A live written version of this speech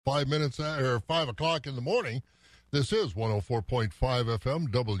5 o'clock in the morning. This is 104.5 FM,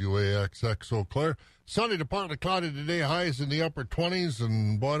 WAXX Eau Claire. Sunny to partly cloudy today, highs in the upper 20s.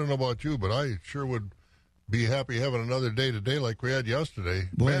 And, boy, I don't know about you, but I sure would be happy having another day today like we had yesterday.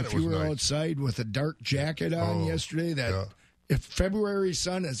 Boy, Man, if it was you were nice. outside with a dark jacket on yesterday, if February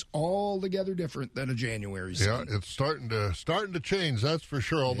sun is altogether different than a January sun. Yeah, it's starting to change, that's for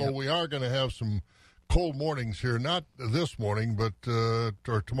sure, although we are going to have some cold mornings here, not this morning, but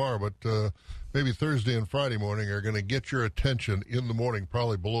or tomorrow, but maybe Thursday and Friday morning are going to get your attention in the morning,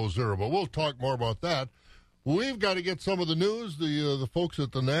 probably below zero. But we'll talk more about that. We've got to get some of the news. The folks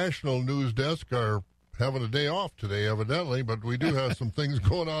at the National News Desk are having a day off today, evidently, but we do have some things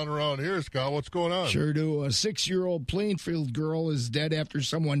going on around here. Scott, what's going on? Sure do. A 6-year-old Plainfield girl is dead after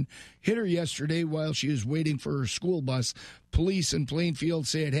someone hit her yesterday while she was waiting for her school bus. Police in Plainfield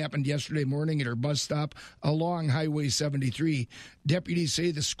say it happened yesterday morning at her bus stop along Highway 73. Deputies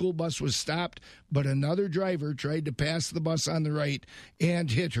say the school bus was stopped, but another driver tried to pass the bus on the right and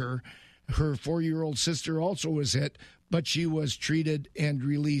hit her. Her 4-year-old sister also was hit, but she was treated and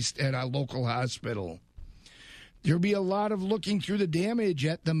released at a local hospital. There'll be a lot of looking through the damage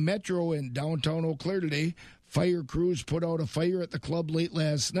at the Metro in downtown Eau Claire today. Fire crews put out a fire at the club late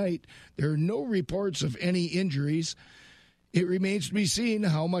last night. There are no reports of any injuries. It remains to be seen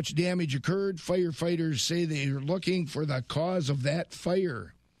how much damage occurred. Firefighters say they are looking for the cause of that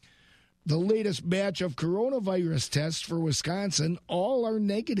fire. The latest batch of coronavirus tests for Wisconsin, all are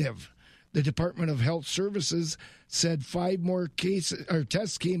negative. The Department of Health Services said 5 more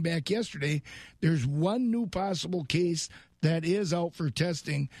tests came back yesterday. There's one new possible case that is out for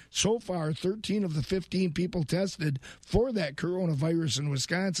testing. So far, 13 of the 15 people tested for that coronavirus in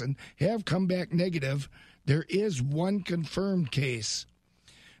Wisconsin have come back negative. There is one confirmed case.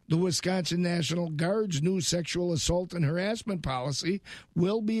 The Wisconsin National Guard's new sexual assault and harassment policy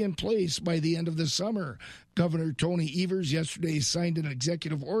will be in place by the end of the summer. Governor Tony Evers yesterday signed an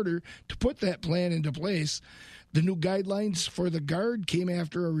executive order to put that plan into place. The new guidelines for the Guard came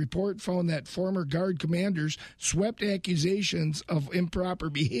after a report found that former Guard commanders swept accusations of improper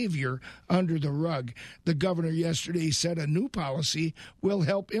behavior under the rug. The governor yesterday said a new policy will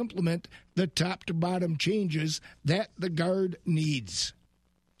help implement the top-to-bottom changes that the Guard needs.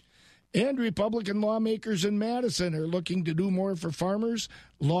 And Republican lawmakers in Madison are looking to do more for farmers.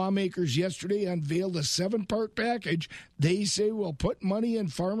 Lawmakers yesterday unveiled a 7-part package they say will put money in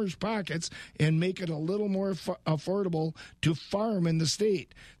farmers' pockets and make it a little more affordable to farm in the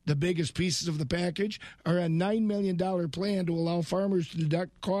state. The biggest pieces of the package are a $9 million plan to allow farmers to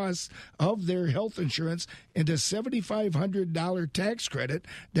deduct costs of their health insurance and a $7,500 tax credit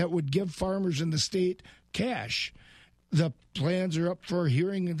that would give farmers in the state cash. The plans are up for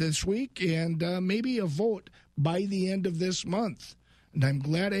hearing this week and maybe a vote by the end of this month. And I'm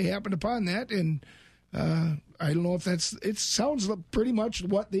glad I happened upon that. And I don't know if it sounds pretty much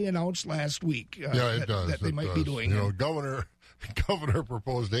what they announced last week. It does. That they might be doing. You know, Governor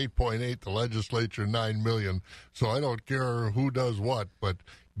proposed 8.8, the legislature 9 million. So I don't care who does what, but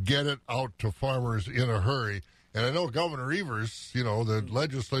get it out to farmers in a hurry. And I know Governor Evers, you know, the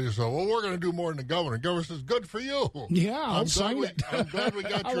legislators say, well, we're going to do more than the governor. The governor says, good for you. Yeah, I'm glad we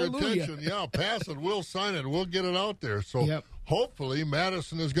got your attention. Yeah, pass it. We'll sign it. We'll get it out there. So hopefully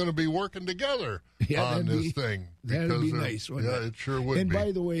Madison is going to be working together on this thing. That would be nice, wouldn't it? It sure would be. And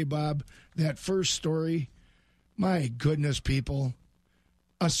by the way, Bob, that first story, my goodness, people,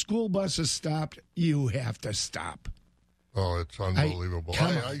 a school bus is stopped. You have to stop. Oh, it's unbelievable.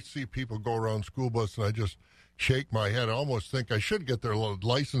 I see people go around school bus and I just shake my head. I almost think I should get their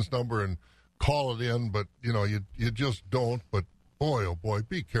license number and call it in, but you know, you just don't. But boy, oh boy,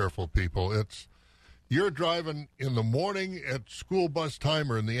 be careful, people. You're driving in the morning at school bus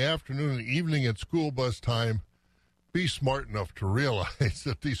time or in the afternoon and evening at school bus time. Be smart enough to realize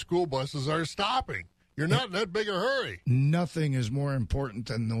that these school buses are stopping. You're not in that big a hurry. Nothing is more important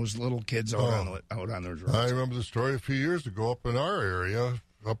than those little kids out on those roads. I remember the story a few years ago up in our area,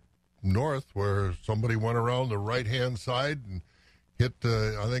 up north, where somebody went around the right-hand side and hit,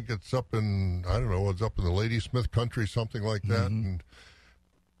 I think it's up in, I don't know, it's up in the Ladysmith country, something like that. And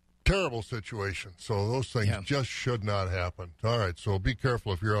terrible situation. So those things just should not happen. All right, so be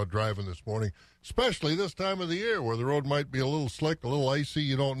careful if you're out driving this morning, especially this time of the year where the road might be a little slick, a little icy.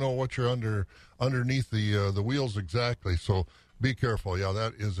 You don't know what you're underneath the wheels exactly. So be careful. Yeah,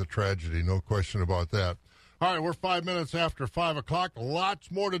 that is a tragedy, no question about that. All right, we're 5 minutes after 5 o'clock. Lots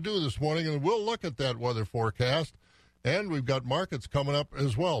more to do this morning, and we'll look at that weather forecast And we've got markets coming up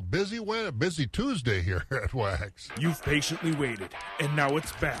as well. Busy Tuesday here at Wax. You've patiently waited, and now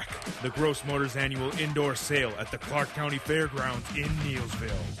it's back. The Gross Motors Annual Indoor Sale at the Clark County Fairgrounds in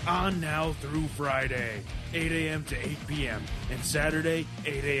Neillsville. On now through Friday, 8 a.m. to 8 p.m. and Saturday,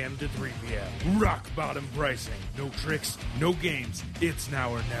 8 a.m. to 3 p.m. Rock bottom pricing. No tricks, no games. It's now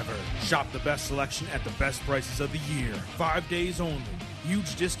or never. Shop the best selection at the best prices of the year. 5 days only.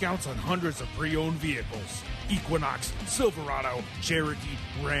 Huge discounts on hundreds of pre-owned vehicles. Equinox, Silverado, Cherokee,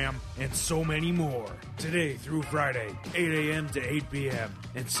 Ram, and so many more. Today through Friday, 8 a.m. to 8 p.m.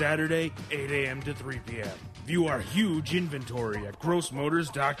 and Saturday, 8 a.m. to 3 p.m. View our huge inventory at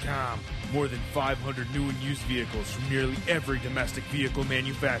grossmotors.com. More than 500 new and used vehicles from nearly every domestic vehicle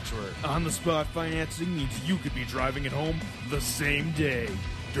manufacturer. On-the-spot financing means you could be driving it home the same day.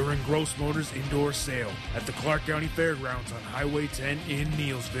 During Gross Motors Indoor Sale at the Clark County Fairgrounds on Highway 10 in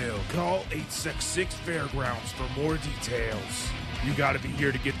Neillsville. Call 866-FAIRGROUNDS for more details. You got to be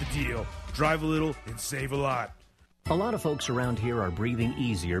here to get the deal. Drive a little and save a lot. A lot of folks around here are breathing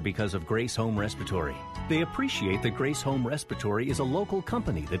easier because of Grace Home Respiratory. They appreciate that Grace Home Respiratory is a local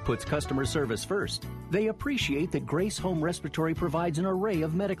company that puts customer service first. They appreciate that Grace Home Respiratory provides an array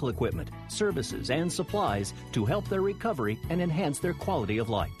of medical equipment, services, and supplies to help their recovery and enhance their quality of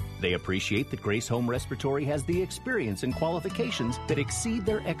life. They appreciate that Grace Home Respiratory has the experience and qualifications that exceed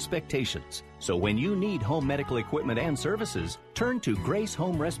their expectations. So when you need home medical equipment and services, turn to Grace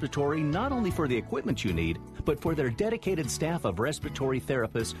Home Respiratory not only for the equipment you need, but for their dedicated staff of respiratory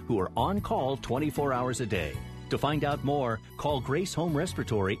therapists who are on call 24 hours a day. To find out more, call Grace Home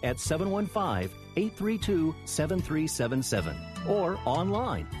Respiratory at 715-832-7377 or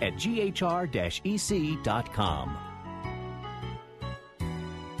online at ghr-ec.com.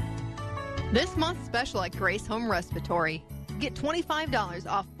 This month's special at Grace Home Respiratory. Get $25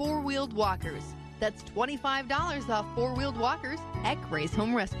 off four-wheeled walkers. That's $25 off four-wheeled walkers at Grace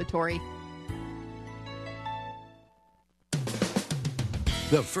Home Respiratory.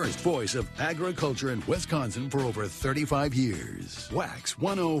 The first voice of agriculture in Wisconsin for over 35 years. Wax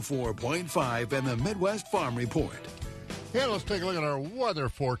 104.5 and the Midwest Farm Report. Yeah, let's take a look at our weather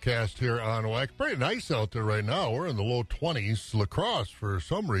forecast here on Wax. Pretty nice out there right now. We're in the low 20s. La Crosse, for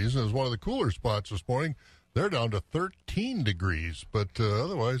some reason, is one of the cooler spots this morning. They're down to 13 degrees, but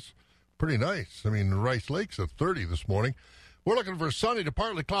otherwise, pretty nice. I mean, Rice Lake's at 30 this morning. We're looking for sunny to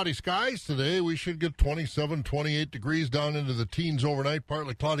partly cloudy skies today. We should get 27, 28 degrees down into the teens overnight,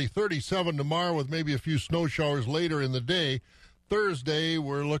 partly cloudy, 37 tomorrow with maybe a few snow showers later in the day. Thursday,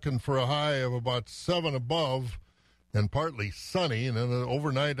 we're looking for a high of about 7 above and partly sunny. And then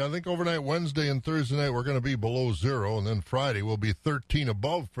overnight, I think overnight Wednesday and Thursday night, we're going to be below 0. And then Friday will be 13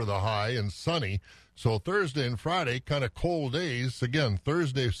 above for the high and sunny. So Thursday and Friday, kind of cold days. Again,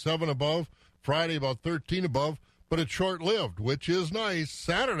 Thursday, 7 above. Friday, about 13 above. But it's short-lived, which is nice.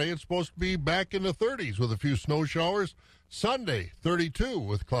 Saturday, it's supposed to be back in the 30s with a few snow showers. Sunday, 32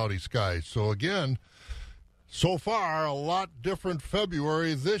 with cloudy skies. So again, so far, a lot different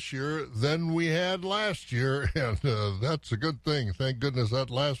February this year than we had last year, and that's a good thing. Thank goodness that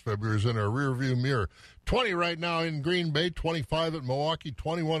last February is in our rearview mirror. 20 right now in Green Bay, 25 at Milwaukee,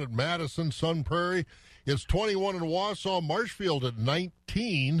 21 at Madison, Sun Prairie. It's 21 in Wausau, Marshfield at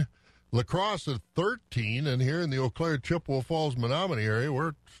 19, La Crosse at 13, and here in the Eau Claire, Chippewa Falls, Menominee area,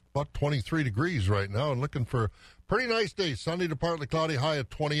 we're about 23 degrees right now and looking for pretty nice day. Sunny to partly cloudy, high at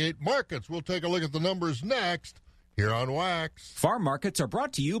 28. Markets, we'll take a look at the numbers next here on Wax. Farm markets are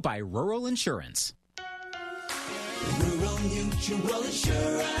brought to you by Rural Insurance. Rural Mutual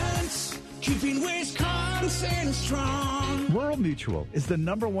Insurance, keeping Wisconsin strong. Rural Mutual is the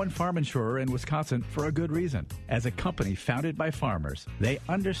 #1 farm insurer in Wisconsin for a good reason. As a company founded by farmers, they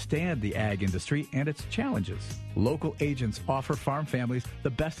understand the ag industry and its challenges. Local agents offer farm families the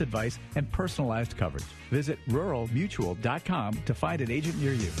best advice and personalized coverage. Visit ruralmutual.com to find an agent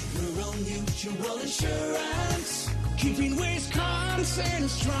near you. Rural Mutual Insurance, keeping Wisconsin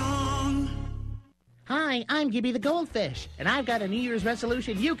strong. Hi, I'm Gibby the Goldfish, and I've got a New Year's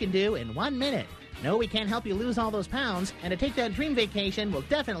resolution you can do in 1 minute. No, we can't help you lose all those pounds, and to take that dream vacation will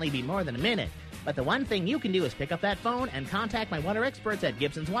definitely be more than a minute. But the one thing you can do is pick up that phone and contact my water experts at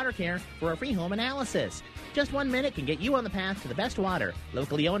Gibson's Water Care for a free home analysis. Just 1 minute can get you on the path to the best water.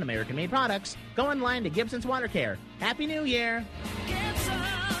 Locally owned, American-made products. Go online to Gibson's Water Care. Happy New Year!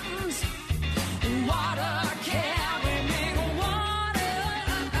 Gibson's Water Care. We make water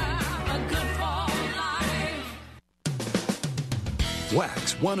good for life.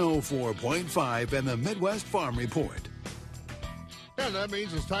 Wax 104.5 and the Midwest Farm Report. And that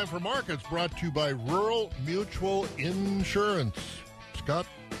means it's time for markets brought to you by Rural Mutual Insurance. Scott?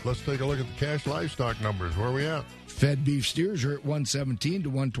 let's take a look at the cash livestock numbers. Where are we at? Fed beef steers are at 117 to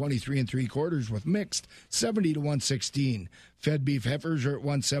 123 3/4 with mixed 70 to 116. Fed beef heifers are at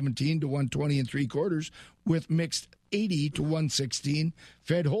 117 to 120 3/4 with mixed 80 to 116.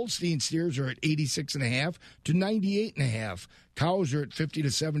 Fed Holstein steers are at 86.5 to 98.5. Cows are at 50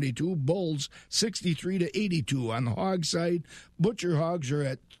 to 72. Bulls 63 to 82. On the hog side, butcher hogs are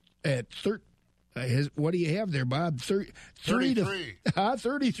at 30. What do you have there, Bob? 33.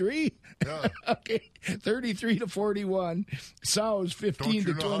 33? Yeah. Okay. 33 to 41. Sows 15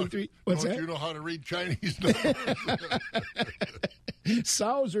 to 23. What's that? Don't you know how to read Chinese numbers?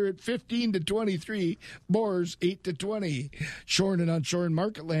 Sows are at 15 to 23. Boars 8 to 20. Shorn and unshorn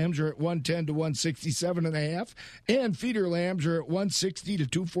market lambs are at 110 to 167.5. And feeder lambs are at 160 to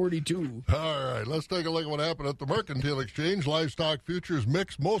 242. All right, let's take a look at what happened at the Mercantile Exchange. Livestock futures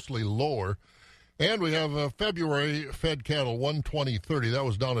mixed, mostly lower. And we have February fed cattle 120.30. That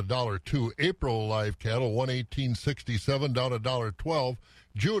was down $1.02. April live cattle 118.67, down $1.12.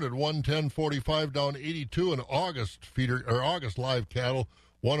 June at 110.45, down 82. And August live cattle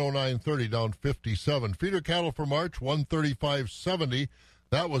 109.30, down 57. Feeder cattle for March 135.70.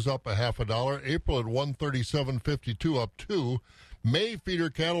 That was up $0.50. April at 137.52, up 2. May feeder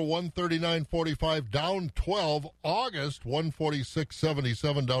cattle 139.45, down 12. August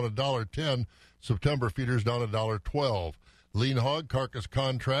 146.77, down $1.10. September feeders down $1.12. Lean hog carcass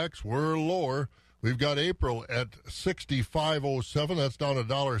contracts were lower. We've got April at 65.07. That's down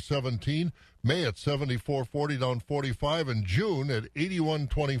 $1.17. May at 74.40, down 45, and June at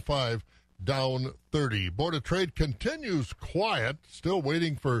 81.25, down 30. Board of Trade continues quiet, still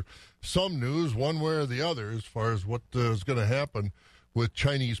waiting for some news one way or the other as far as what is going to happen with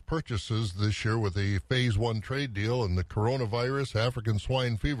Chinese purchases this year with the Phase 1 trade deal and the coronavirus, African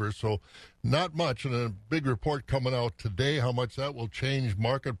swine fever. So not much, and a big report coming out today. How much that will change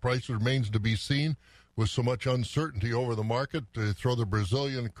market price remains to be seen with so much uncertainty over the market. To throw the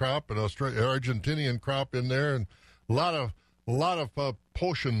Brazilian crop and Argentinian crop in there, and a lot of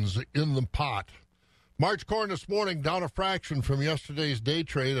potions in the pot. March corn this morning down a fraction from yesterday's day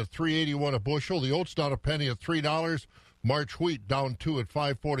trade at $3.81 a bushel. The oats down a penny at $3. March wheat down 2 at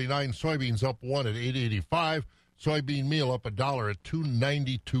 $5.49. Soybeans up 1 at $8.85. Soybean meal up $1 at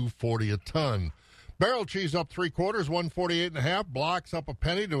 $2.92.40 a ton. Barrel cheese up 3/4, $1.48.5. Blocks up a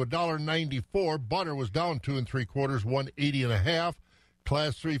penny to $1.94. Butter was down 2 3/4, $1.80.5.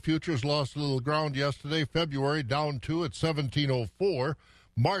 Class 3 futures lost a little ground yesterday. February down 2 at 17.04.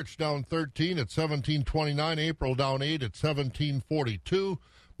 March down 13 at 17.29. April down 8 at 17.42.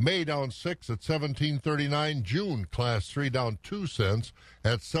 May down 6 at 17.39. June, Class 3 down 2 cents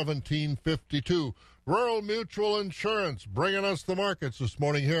at 17.52. Rural Mutual Insurance bringing us the markets this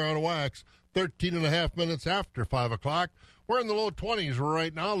morning here on Wax. 13 and a half minutes after 5 o'clock. We're in the low 20s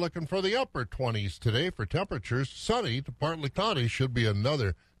right now, looking for the upper 20s today for temperatures. Sunny to partly cloudy. Should be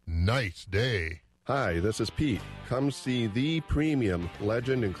another nice day. Hi, this is Pete. Come see the premium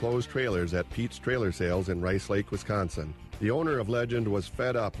Legend enclosed trailers at Pete's Trailer Sales in Rice Lake, Wisconsin. The owner of Legend was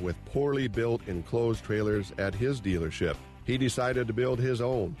fed up with poorly built enclosed trailers at his dealership. He decided to build his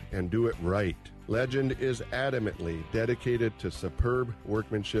own and do it right. Legend is adamantly dedicated to superb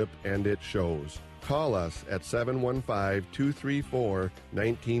workmanship, and it shows. Call us at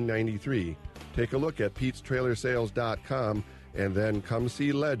 715-234-1993. Take a look at Pete'sTrailerSales.com and then come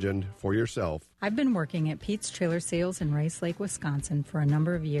see Legend for yourself. I've been working at Pete's Trailer Sales in Rice Lake, Wisconsin for a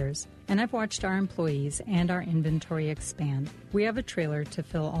number of years, and I've watched our employees and our inventory expand. We have a trailer to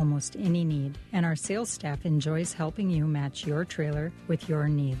fill almost any need, and our sales staff enjoys helping you match your trailer with your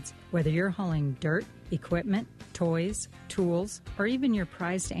needs. Whether you're hauling dirt, equipment, toys, tools, or even your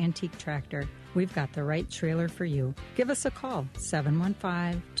prized antique tractor, we've got the right trailer for you. Give us a call,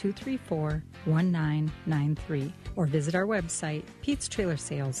 715-234-1993, or visit our website,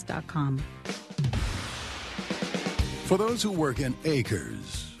 Pete'sTrailerSales.com. For those who work in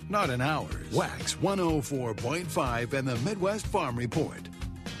acres, not in hours, Wax 104.5 and the Midwest Farm Report.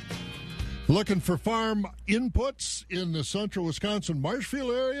 Looking for farm inputs in the central Wisconsin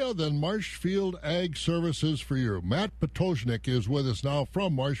Marshfield area? Then Marshfield Ag Services for you. Matt Potoznik is with us now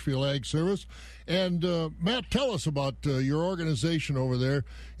from Marshfield Ag Service. And Matt, tell us about your organization over there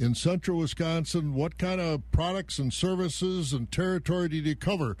in central Wisconsin. What kind of products and services and territory do you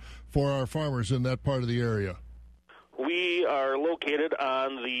cover for our farmers in that part of the area? We are located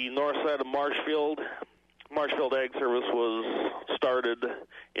on the north side of Marshfield. Marshfield Ag Service was started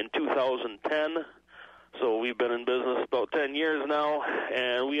in 2010, so we've been in business about 10 years now,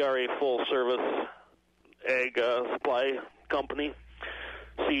 and we are a full-service ag supply company.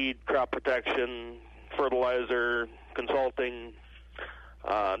 Seed, crop protection, fertilizer, consulting,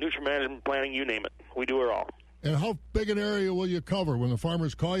 nutrient management, planning, you name it. We do it all. And how big an area will you cover when the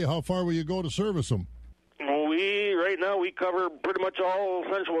farmers call you? How far will you go to service them? Right now we cover pretty much all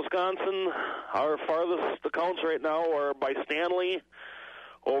central Wisconsin. Our farthest accounts right now are by Stanley,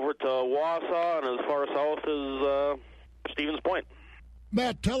 over to Wausau, and as far south as Stevens Point.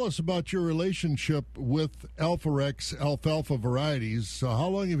 Matt, tell us about your relationship with Alpharex alfalfa varieties. How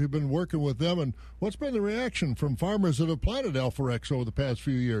long have you been working with them, and what's been the reaction from farmers that have planted Alpharex over the past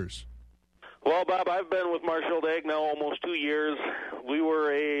few years? Well, Bob, I've been with Marshfield Ag now almost 2 years. We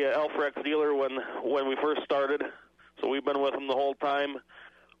were a Alpharex dealer when we first started, so we've been with them the whole time.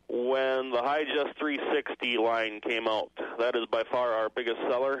 When the High-Just 360 line came out, that is by far our biggest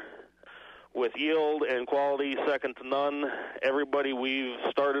seller. With yield and quality second to none, everybody we've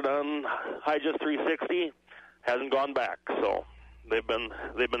started on High-Just 360 hasn't gone back. So they've been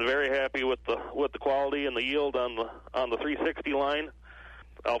very happy with the quality and the yield on the 360 line.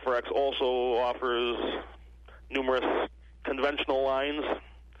 Alpharex also offers numerous conventional lines,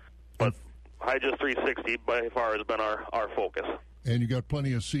 but High-Just 360 by far has been our focus. And you got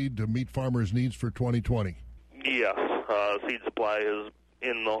plenty of seed to meet farmers' needs for 2020. Yes, seed supply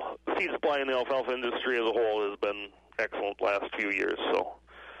in the alfalfa industry as a whole has been excellent last few years, so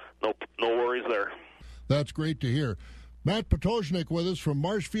no worries there. That's great to hear. Matt Potoshnik with us from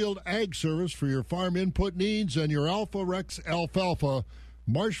Marshfield Ag Service for your farm input needs and your Alpharex alfalfa.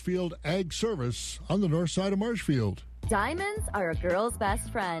 Marshfield Ag Service on the north side of Marshfield. Diamonds are a girl's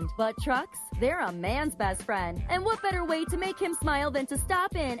best friend, but trucks, they're a man's best friend. And what better way to make him smile than to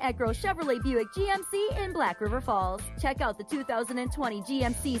stop in at Gross Chevrolet Buick GMC in Black River Falls. Check out the 2020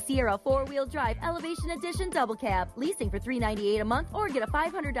 GMC Sierra 4-wheel drive Elevation Edition Double Cab. Leasing for $398 a month or get a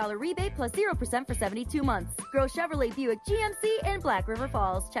 $500 rebate plus 0% for 72 months. Gross Chevrolet Buick GMC in Black River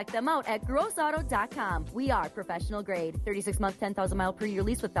Falls. Check them out at grossauto.com. We are professional grade. 36-month, 10,000-mile per year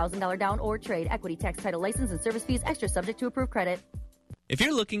lease with $1,000 down or trade. Equity, tax, title, license, and service fees extra subject to approved credit. If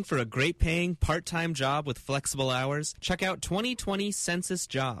you're looking for a great-paying, part-time job with flexible hours, check out 2020 Census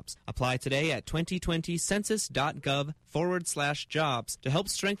Jobs. Apply today at 2020census.gov/jobs to help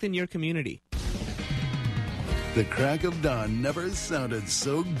strengthen your community. The crack of dawn never sounded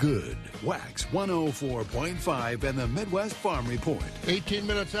so good. Wax 104.5 and the Midwest Farm Report. 18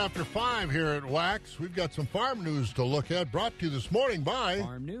 minutes after 5 here at Wax. We've got some farm news to look at, brought to you this morning by...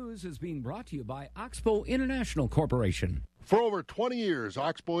 Farm News is being brought to you by Oxbow International Corporation. For over 20 years,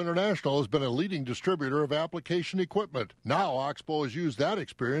 Oxbow International has been a leading distributor of application equipment. Now, Oxbow has used that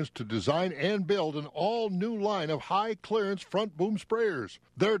experience to design and build an all-new line of high-clearance front boom sprayers.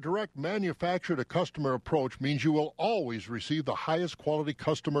 Their direct manufacturer-to-customer approach means you will always receive the highest quality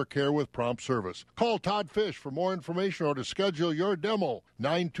customer care with prompt service. Call Todd Fish for more information or to schedule your demo,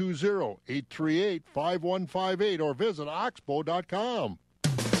 920-838-5158, or visit oxbow.com.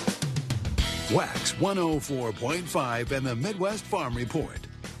 Wax 104.5 and the Midwest Farm Report.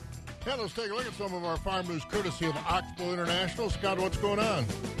 Yeah, let's take a look at some of our farm news courtesy of Oxbow International. Scott, what's going on?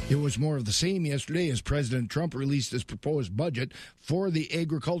 It was more of the same yesterday as President Trump released his proposed budget for the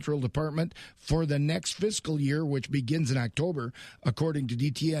Agricultural Department for the next fiscal year, which begins in October. According to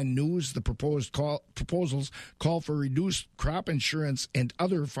DTN News, the proposals call for reduced crop insurance and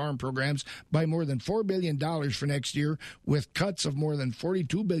other farm programs by more than $4 billion for next year, with cuts of more than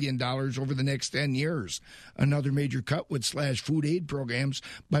 $42 billion over the next 10 years. Another major cut would slash food aid programs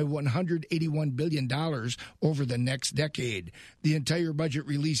by $181 billion over the next decade. The entire budget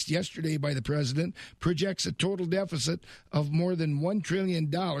released yesterday by the president projects a total deficit of more than $1 trillion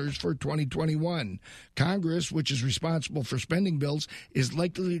for 2021. Congress, which is responsible for spending bills, is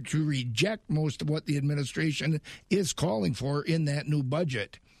likely to reject most of what the administration is calling for in that new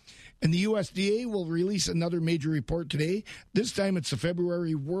budget. And the USDA will release another major report today. This time it's the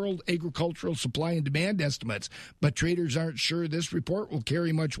February World Agricultural Supply and Demand Estimates. But traders aren't sure this report will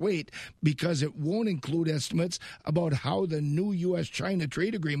carry much weight because it won't include estimates about how the new U.S.-China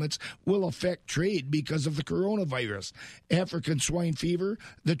trade agreements will affect trade because of the coronavirus, African swine fever,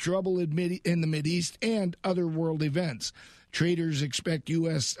 the trouble in the Mideast, and other world events. Traders expect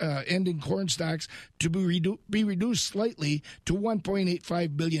U.S. ending corn stocks to be reduced slightly to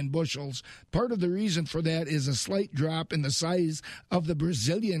 1.85 billion bushels. Part of the reason for that is a slight drop in the size of the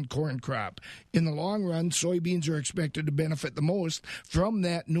Brazilian corn crop. In the long run, soybeans are expected to benefit the most from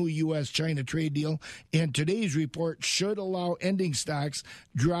that new U.S.-China trade deal, and today's report should allow ending stocks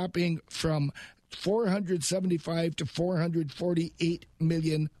dropping from 475 to 448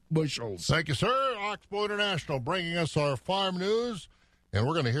 million bushels. Thank you, sir. Oxbow International bringing us our farm news, and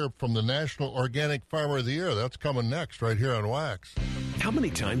we're going to hear from the National Organic Farmer of the Year. That's coming next right here on Wax. How many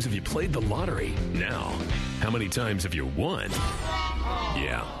times have you played the lottery? Now, how many times have you won?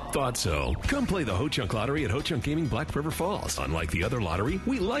 Yeah, thought so. Come play the Ho-Chunk Lottery at Ho-Chunk Gaming Black River Falls. Unlike the other lottery,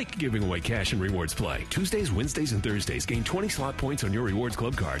 we like giving away cash and rewards play. Tuesdays, Wednesdays, and Thursdays, gain 20 slot points on your Rewards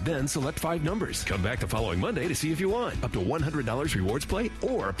Club card, then select 5 numbers. Come back the following Monday to see if you won. Up to $100 rewards play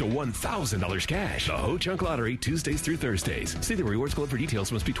or up to $1,000 cash. The Ho-Chunk Lottery, Tuesdays through Thursdays. See the Rewards Club for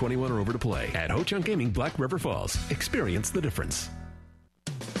details. Must be 21 or over to play. At Ho-Chunk Gaming Black River Falls. Experience the difference.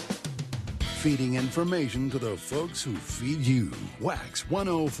 Feeding information to the folks who feed you. Wax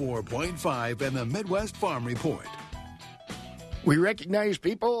 104.5 and the Midwest Farm Report. We recognize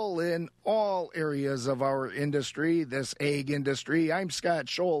people in all areas of our industry, this egg industry. I'm Scott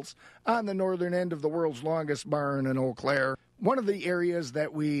Schultz on the northern end of the world's longest barn in Eau Claire. One of the areas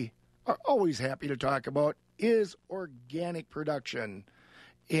that we are always happy to talk about is organic production.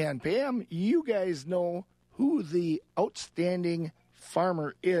 And Pam, you guys know who the outstanding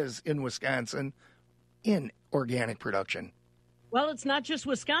farmer is in Wisconsin in organic production. Well, it's not just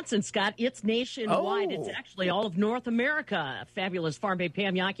Wisconsin, Scott. It's nationwide. Oh. It's actually all of North America. A fabulous farm babe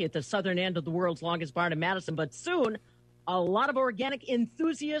Pam Yankee at the southern end of the world's longest barn in Madison. But soon, a lot of organic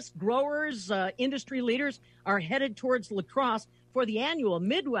enthusiasts, growers, industry leaders are headed towards La Crosse for the annual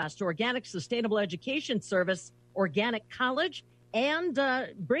Midwest Organic Sustainable Education Service Organic College and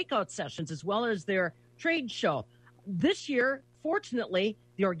breakout sessions, as well as their trade show. This year, fortunately,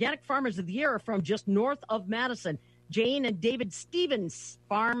 the Organic Farmers of the Year are from just north of Madison. Jane and David Stevens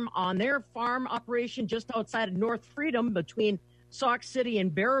farm on their farm operation just outside of North Freedom between Sauk City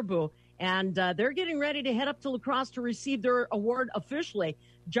and Baraboo. And they're getting ready to head up to La Crosse to receive their award officially.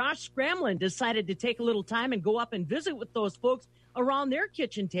 Josh Scramlin decided to take a little time and go up and visit with those folks around their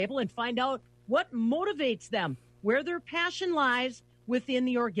kitchen table and find out what motivates them, where their passion lies within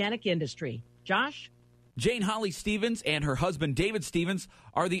the organic industry. Josh? Jane Holly Stevens and her husband David Stevens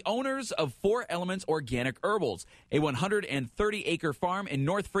are the owners of 4 Elements Organic Herbals, a 130-acre farm in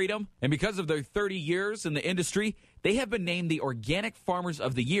North Freedom. And because of their 30 years in the industry, they have been named the Organic Farmers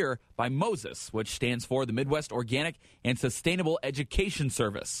of the Year by Moses, which stands for the Midwest Organic and Sustainable Education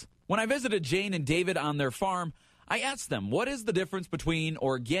Service. When I visited Jane and David on their farm, I asked them, what is the difference between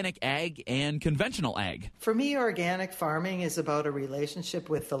organic ag and conventional ag? For me, organic farming is about a relationship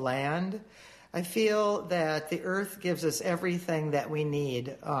with the land. I feel that the earth gives us everything that we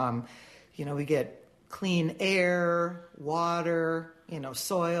need. We get clean air, water,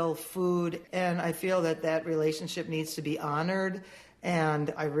 soil, food, and I feel that that relationship needs to be honored.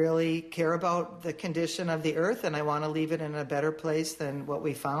 And I really care about the condition of the earth, and I want to leave it in a better place than what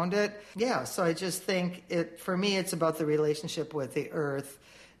we found it. Yeah, so I just think for me, it's about the relationship with the earth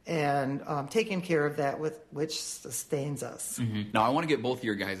and taking care of that which sustains us. Mm-hmm. Now, I want to get both of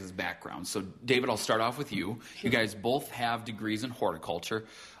your guys' backgrounds. So, David, I'll start off with you. Sure. You guys both have degrees in horticulture.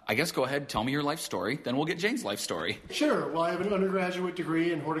 I guess go ahead, tell me your life story, then we'll get Jane's life story. Sure. Well, I have an undergraduate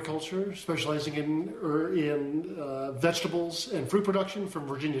degree in horticulture, specializing in vegetables and fruit production from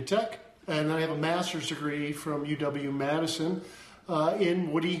Virginia Tech. And then I have a master's degree from UW-Madison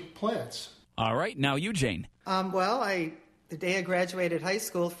in woody plants. All right, now you, Jane. The day I graduated high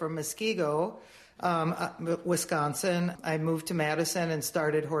school from Muskego, Wisconsin, I moved to Madison and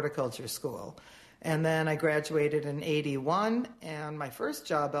started horticulture school. And then I graduated in 81, and my first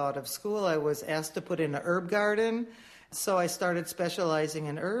job out of school, I was asked to put in an herb garden. So I started specializing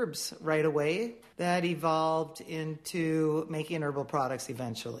in herbs right away. That evolved into making herbal products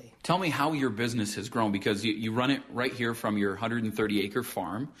eventually. Tell me how your business has grown, because you run it right here from your 130-acre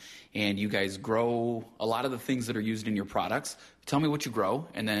farm, and you guys grow a lot of the things that are used in your products. Tell me what you grow,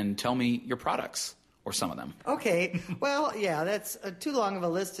 and then tell me your products, or some of them. Okay. Well, yeah, that's too long of a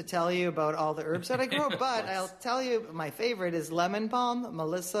list to tell you about all the herbs that I grow, but I'll tell you my favorite is lemon balm,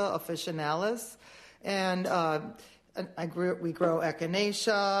 Melissa officinalis, and we grow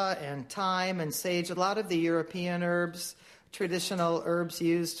echinacea and thyme and sage, a lot of the European herbs, traditional herbs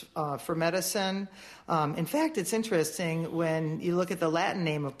used for medicine. In fact, it's interesting when you look at the Latin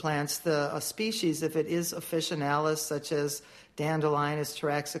name of plants, a species, if it is officinalis, such as Dandelions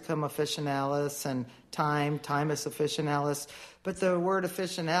Taraxacum officinalis and Thymus officinalis. But the word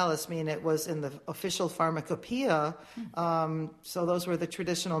officinalis mean it was in the official pharmacopoeia, so those were the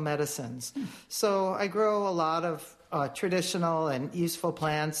traditional medicines. So I grow a lot of traditional and useful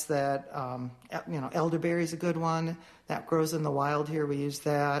plants that, elderberry is a good one. That grows in the wild here. We use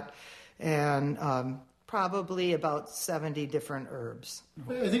that. And probably about 70 different herbs.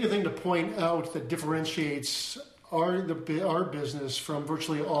 I think a thing to point out that differentiates our business from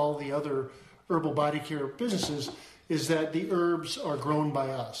virtually all the other herbal body care businesses is that the herbs are grown by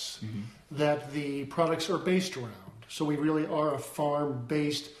us, that the products are based around. So we really are a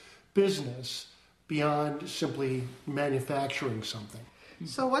farm-based business beyond simply manufacturing something.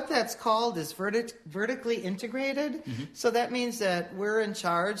 So what that's called is vertically integrated. So that means that we're in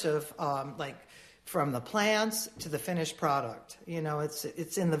charge of from the plants to the finished product. You know,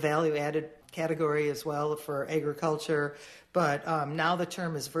 it's in the value added category as well for agriculture. But now the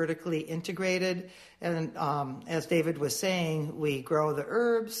term is vertically integrated. And as David was saying, we grow the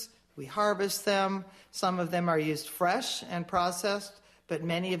herbs, we harvest them. Some of them are used fresh and processed, but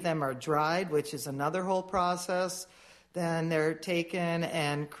many of them are dried, which is another whole process. Then they're taken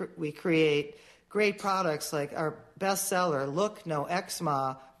and we create great products like our bestseller, Look No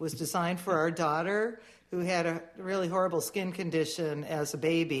Eczema, was designed for our daughter who had a really horrible skin condition as a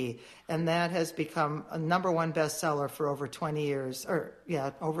baby, and that has become a #1 bestseller for over 20 years.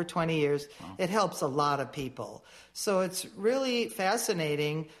 Over 20 years. Wow. It helps a lot of people. So it's really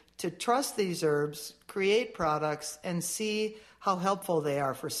fascinating to trust these herbs, create products, and see how helpful they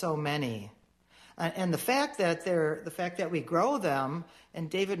are for so many. And the fact that we grow them, and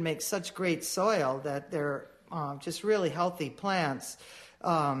David makes such great soil that they're just really healthy plants,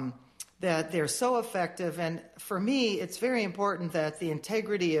 that they're so effective. And for me, it's very important that the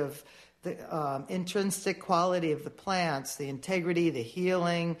integrity of the intrinsic quality of the plants, the integrity, the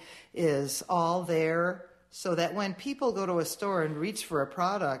healing is all there, so that when people go to a store and reach for a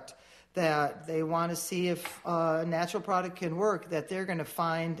product that they want to see if a natural product can work, that they're going to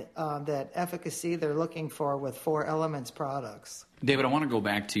find that efficacy they're looking for with 4 Elements products. David, I want to go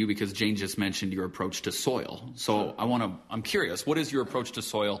back to you because Jane just mentioned your approach to soil. So I'm curious, what is your approach to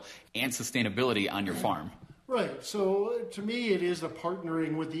soil and sustainability on your farm? Right. So to me, it is the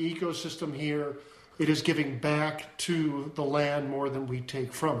partnering with the ecosystem here. It is giving back to the land more than we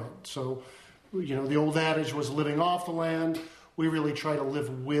take from it. So, you know, the old adage was living off the land. We really try to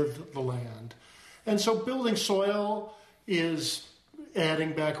live with the land. And so building soil is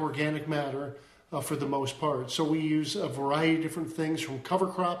adding back organic matter for the most part. So we use a variety of different things from cover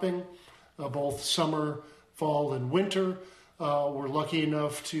cropping, both summer, fall, and winter. We're lucky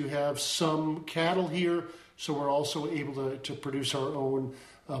enough to have some cattle here, so we're also able to produce our own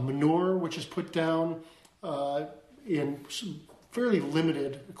manure, which is put down in fairly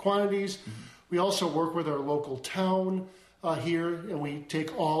limited quantities. We also work with our local town here, and we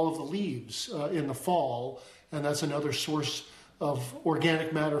take all of the leaves in the fall, and that's another source of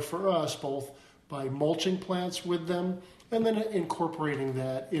organic matter for us, both by mulching plants with them and then incorporating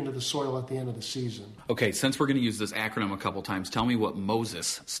that into the soil at the end of the season. Okay, since we're going to use this acronym a couple times, tell me what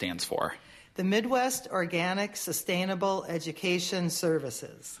MOSES stands for. The Midwest Organic Sustainable Education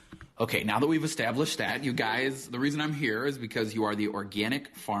Services. Okay, now that we've established that, you guys, the reason I'm here is because you are the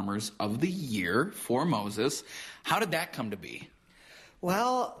Organic Farmers of the Year for MOSES. How did that come to be?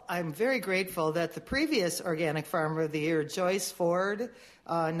 Well, I'm very grateful that the previous Organic Farmer of the Year, Joyce Ford,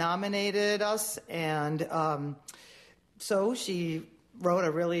 nominated us, and so she wrote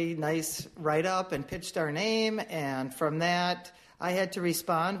a really nice write-up and pitched our name, and from that I had to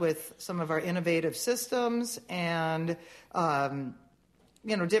respond with some of our innovative systems and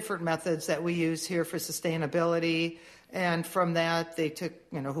different methods that we use here for sustainability. And from that, they took,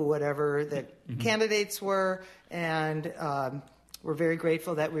 whatever the candidates were, and we're very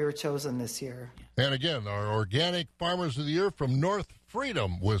grateful that we were chosen this year. And again, our Organic Farmers of the Year from North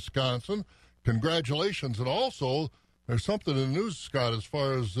Freedom, Wisconsin. Congratulations. And also, there's something in the news, Scott, as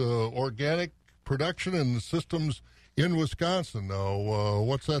far as organic production and the systems in Wisconsin. Now,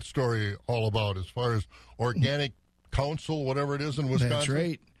 what's that story all about as far as Organic Council, whatever it is in Wisconsin? That's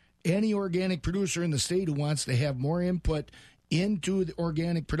right. Any organic producer in the state who wants to have more input into the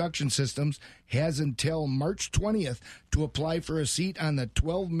organic production systems has until March 20th to apply for a seat on the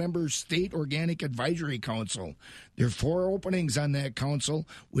 12-member State Organic Advisory Council. There are 4 openings on that council,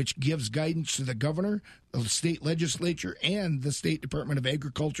 which gives guidance to the governor, the state legislature, and the State Department of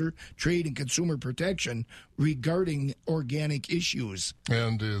Agriculture, Trade, and Consumer Protection regarding organic issues.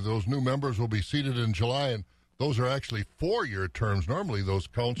 And those new members will be seated in July, and those are actually 4-year terms. Normally those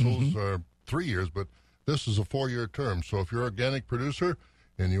councils are 3 years, but this is a 4-year term. So if you're an organic producer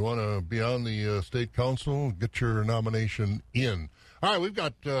and you want to be on the state council, get your nomination in. All right, we've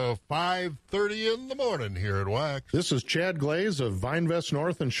got 5:30 in the morning here at Wax. This is Chad Glaze of Vinevest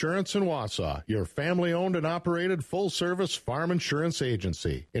North Insurance in Wausau, your family-owned and operated full-service farm insurance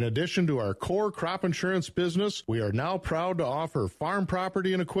agency. In addition to our core crop insurance business, we are now proud to offer farm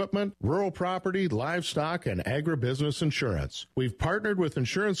property and equipment, rural property, livestock, and agribusiness insurance. We've partnered with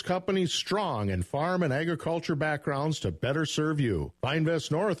insurance companies strong in farm and agriculture backgrounds to better serve you.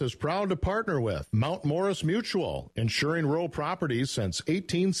 Vinevest North is proud to partner with Mount Morris Mutual, insuring rural properties since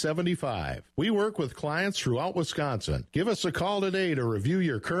 1875. We work with clients throughout Wisconsin. Give us a call today to review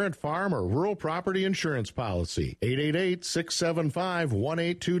your current farm or rural property insurance policy.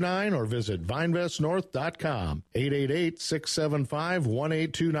 888-675-1829 or visit vinevestnorth.com.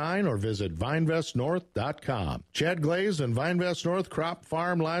 888-675-1829 or visit vinevestnorth.com. Chad Glaze and Vinevest North Crop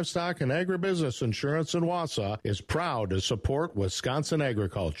Farm Livestock and Agribusiness Insurance in Wausau is proud to support Wisconsin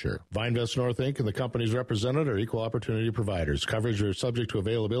agriculture. Vinevest North Inc. and the companies represented are equal opportunity providers. Coverage are subject to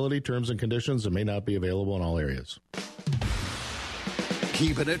availability, terms and conditions, and may not be available in all areas.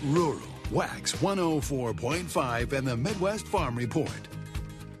 Keeping it rural. Wax 104.5 and the Midwest Farm Report.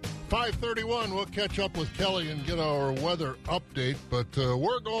 5:31, we'll catch up with Kelly and get our weather update, but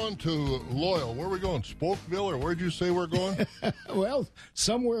we're going to Loyal. Where are we going, Spokeville, or where'd you say we're going? Well,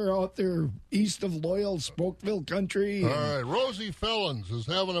 somewhere out there east of Loyal, Spokeville country. All right, Rosie Fellens is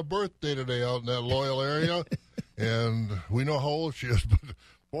having a birthday today out in that Loyal area, and we know how old she is, but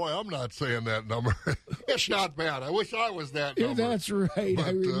boy, I'm not saying that number. It's not bad. I wish I was that number. That's right. But, I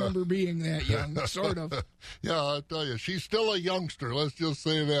remember being that young, sort of. Yeah, I'll tell you, she's still a youngster. Let's just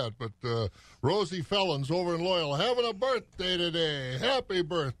say that. But Rosie Fellens over in Loyal having a birthday today. Happy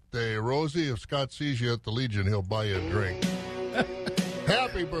birthday, Rosie. If Scott sees you at the Legion, he'll buy you a drink.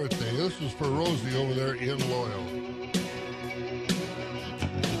 Happy birthday. This is for Rosie over there in Loyal.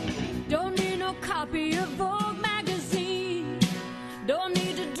 Don't need no copy of Vogue magazine. Don't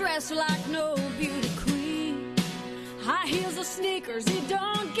need to dress like no beauty queen. High heels or sneakers, he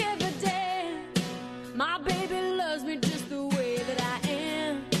don't give a damn. My baby loves me just the way that I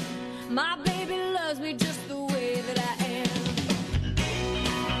am. My baby loves me just the way that I am.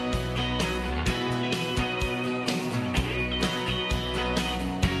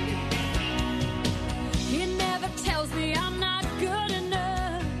 He never tells me I'm not good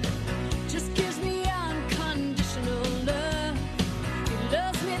enough. Just gives me unconditional love. He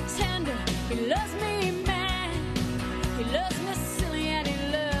loves me tender, he loves me mad. He loves me silly and he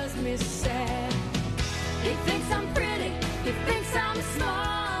loves me sad. He thinks I'm pretty, he thinks I'm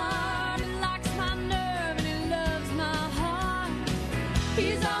smart. He likes my nerve and he loves my heart.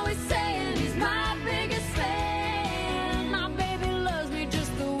 He's always saying he's my biggest fan. My baby loves me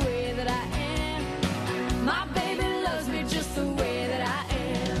just the way that I am. My baby loves me just the way that I am.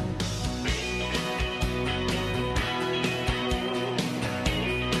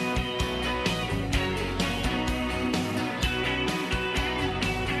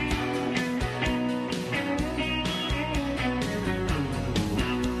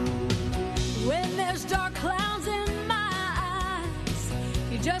 When there's dark clouds in my eyes,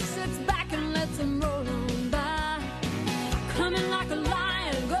 he just sits back and lets them roll on by. Coming like a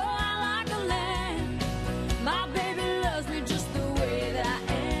lion, go out like a lamb. My baby loves me just the way that I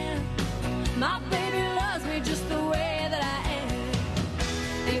am. My baby loves me just the way that I am.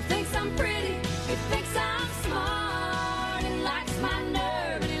 And he thinks I'm pretty, he thinks I'm smart. He likes my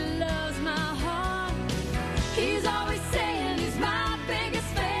nerve and he loves my heart. He's always saying he's my biggest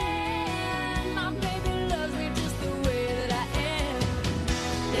fan. My baby loves me just the way that I am.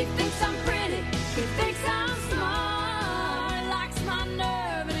 He thinks I'm pretty, he thinks I'm smart. He likes my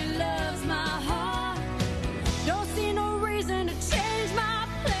nerve and he loves my heart. Don't see no reason to change my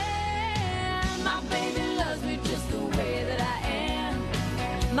plan. My baby loves me just the way that I am.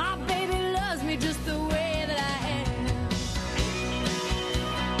 My baby loves me just the way that I am.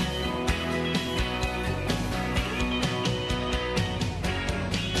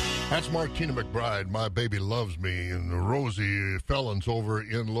 That's Martina McBride, My Baby Loves Me, and Rosie Fellens over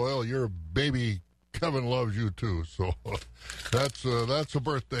in Loyal. Your baby Kevin loves you too. So that's a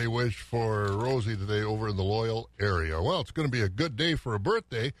birthday wish for Rosie today over in the Loyal area. Well, it's going to be a good day for a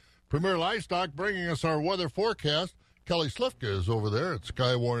birthday. Premier Livestock bringing us our weather forecast. Kelly Slifka is over there at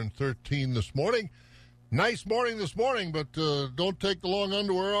Skywarn 13 this morning. Nice morning this morning, but don't take the long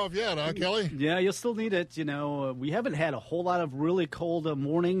underwear off yet, huh, Kelly? Yeah, you'll still need it. You know, we haven't had a whole lot of really cold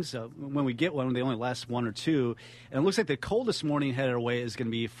mornings. When we get one, they only last one or two. And it looks like the coldest morning headed our way is going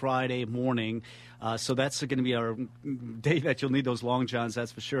to be Friday morning. So that's going to be our day that you'll need those long johns,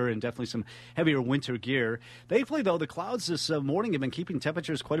 that's for sure, and definitely some heavier winter gear. Thankfully, though, the clouds this morning have been keeping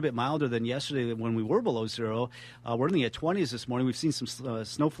temperatures quite a bit milder than yesterday when we were below zero. We're in the 20s this morning. We've seen some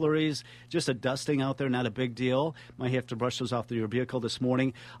snow flurries, just a dusting out there, not a big deal. Might have to brush those off your vehicle this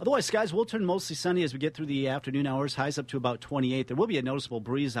morning. Otherwise, skies will turn mostly sunny as we get through the afternoon hours, highs up to about 28. There will be a noticeable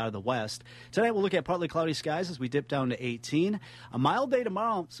breeze out of the west. Tonight, we'll look at partly cloudy skies as we dip down to 18. A mild day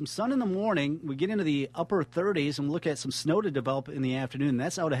tomorrow, some sun in the morning. We get into the upper 30s and we'll look at some snow to develop in the afternoon.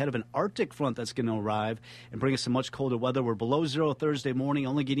 That's out ahead of an Arctic front that's going to arrive and bring us some much colder weather. We're below zero Thursday morning,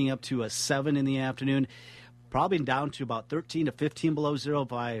 only getting up to a 7 in the afternoon. probably down to about 13 to 15 below zero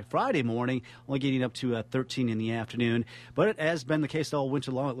by Friday morning, only getting up to 13 in the afternoon. But it has been the case all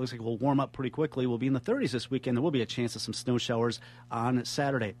winter long. It looks like we'll warm up pretty quickly. We'll be in the 30s this weekend. There will be a chance of some snow showers on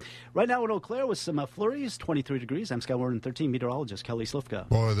Saturday. Right now in Eau Claire with some flurries, 23 degrees. I'm Sky 13 meteorologist Kelly Slifka.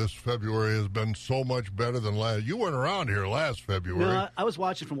 Boy, this February has been so much better than last. You weren't around here last February. No, I was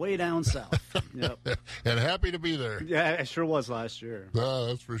watching from way down south. Yep. And happy to be there. Yeah, I sure was last year.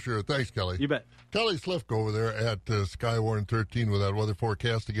 That's for sure. Thanks, Kelly. You bet. Kelly Slifka over there at Sky 13 with that weather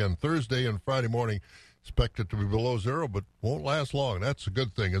forecast again. Thursday and Friday morning, expected to be below zero, but won't last long. That's a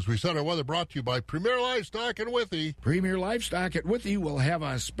good thing. As we said, our weather brought to you by Premier Livestock in Withee. Premier Livestock at Withee will have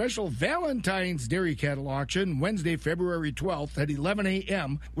a special Valentine's Dairy Cattle Auction Wednesday, February 12th at 11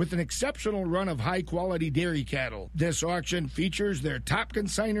 a.m. with an exceptional run of high-quality dairy cattle. This auction features their top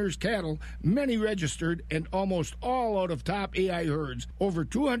consigners cattle, many registered, and almost all out of top AI herds. Over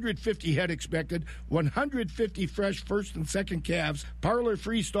 250 head expected, 150 fresh first and second calves, parlor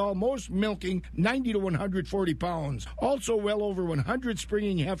freestall, most milking 90 to 140 pounds. Also well over 100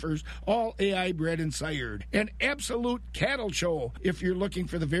 springing heifers, all AI bred and sired. An absolute cattle show. If you're looking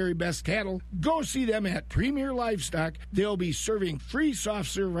for the very best cattle, go see them at Premier Livestock. They'll be serving free soft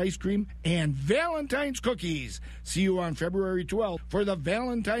serve ice cream and Valentine's cookies. See you on February 12th for the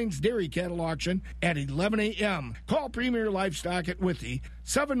Valentine's Dairy Cattle Auction at 11 a.m. Call Premier Livestock at Withee,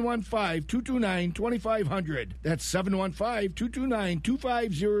 715-229-2500. That's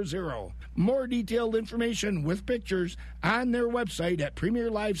 715-229-2500. More detailed information with pictures on their website at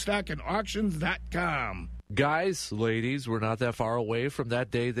premierlivestockandauctions.com. Guys, ladies, we're not that far away from that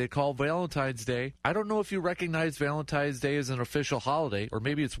day they call Valentine's Day. I don't know if you recognize Valentine's Day as an official holiday, or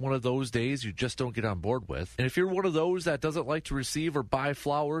maybe it's one of those days you just don't get on board with. And if you're one of those that doesn't like to receive or buy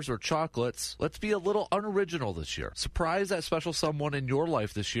flowers or chocolates, let's be a little unoriginal this year. Surprise that special someone in your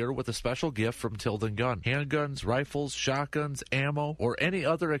life this year with a special gift from Tilden Gun. Handguns, rifles, shotguns, ammo, or any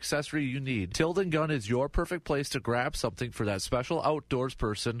other accessory you need. Tilden Gun is your perfect place to grab something for that special outdoors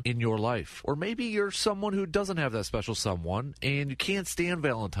person in your life. Or maybe you're someone who doesn't have that special someone and you can't stand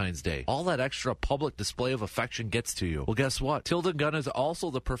Valentine's Day. All that extra public display of affection gets to you. Well, guess what? Tilden Gun is also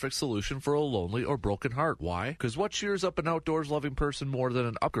the perfect solution for a lonely or broken heart. Why? Because what cheers up an outdoors loving person more than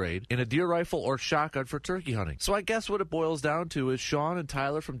an upgrade in a deer rifle or shotgun for turkey hunting? So I guess what it boils down to is Sean and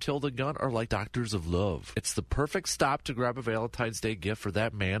Tyler from Tilden Gun are like doctors of love. It's the perfect stop to grab a Valentine's Day gift for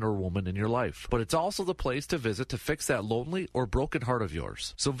that man or woman in your life. But it's also the place to visit to fix that lonely or broken heart of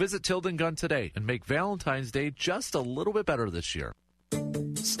yours. So visit Tilden Gun today and make Valentine's Day just a little bit better this year.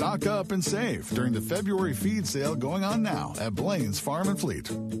 Stock up and save during the February feed sale going on now at Blaine's Farm and Fleet.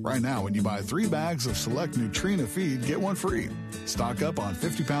 Right now, when you buy 3 bags of select Nutrena feed, get 1 free. Stock up on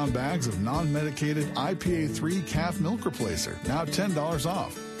 50-pound bags of non-medicated IPA3 calf milk replacer, now $10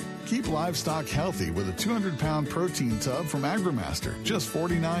 off. Keep livestock healthy with a 200-pound protein tub from AgriMaster, just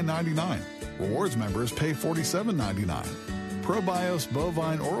 $49.99. Rewards members pay $47.99. ProBios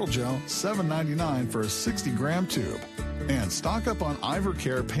bovine oral gel, $7.99 for a 60-gram tube. And stock up on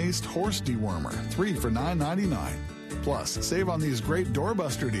Ivorcare paste horse dewormer, 3 for $9.99. Plus, save on these great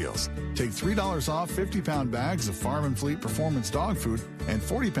doorbuster deals. Take $3 off 50-pound bags of Farm and Fleet Performance dog food and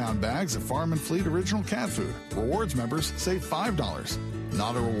 40-pound bags of Farm and Fleet Original cat food. Rewards members save $5.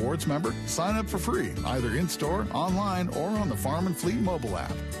 Not a rewards member? Sign up for free, either in-store, online, or on the Farm and Fleet mobile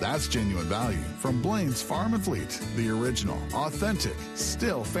app. That's genuine value from Blaine's Farm and Fleet. The original, authentic,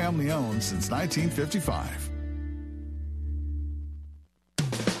 still family-owned since 1955.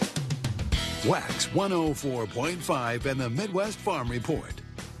 Wax 104.5 and the Midwest Farm Report.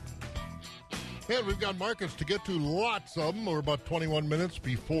 And we've got markets to get to, lots of them. We're about 21 minutes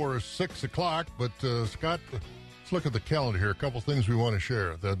before 6 o'clock. But, Scott, let's look at the calendar here. A couple things we want to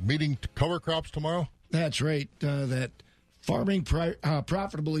share. The meeting to cover crops tomorrow? That's right. That farming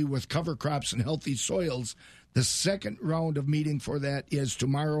profitably with cover crops and healthy soils. The second round of meeting for that is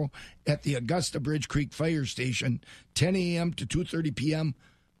tomorrow at the Augusta Bridge Creek Fire Station, 10 a.m. to 2:30 p.m.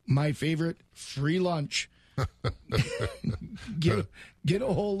 My favorite, free lunch. Get a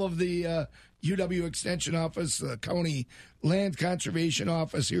hold of the UW Extension Office, the County Land Conservation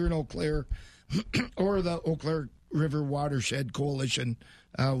Office here in Eau Claire, or the Eau Claire River Watershed Coalition,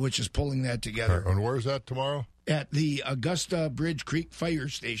 which is pulling that together. And where's that tomorrow? At the Augusta Bridge Creek Fire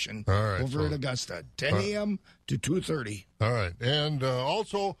Station over at Augusta, 10 a.m. to 2:30. All right. And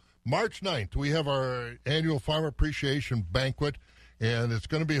also, March 9th, we have our annual Farm Appreciation Banquet. And it's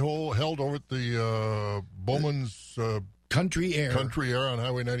going to be held over at the Bowman's Country Air on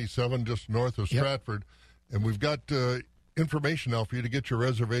Highway 97, just north of Stratford. And we've got information now for you to get your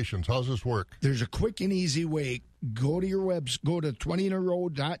reservations. How's this work? There's a quick and easy way. Go to your go to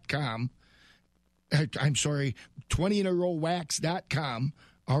 20inarrow.com. I'm sorry, 20inarowwax.com,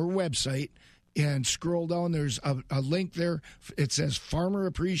 our website, and scroll down. There's a link there. It says Farmer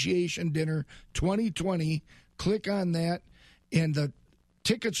Appreciation Dinner 2020. Click on that, and the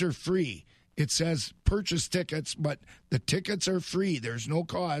tickets are free. It says purchase tickets, but the tickets are free. There's no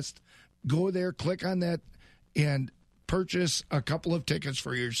cost. Go there, click on that, and purchase a couple of tickets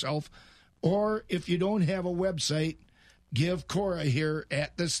for yourself. Or if you don't have a website, give Cora here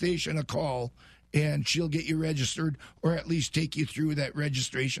at the station a call, and she'll get you registered, or at least take you through that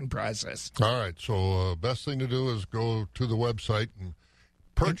registration process. All right, so best thing to do is go to the website and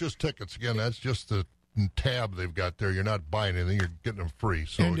purchase tickets. Again, that's just the tab they've got there. You're not buying anything, you're getting them free.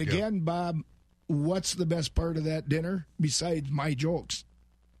 So and again, Bob, what's the best part of that dinner besides my jokes?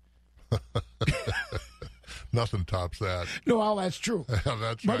 Nothing tops that. No, well, that's true. That's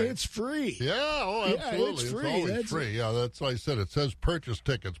right. But it's free. Yeah, absolutely. Yeah, it's free. Always free. Yeah, that's why I said it says purchase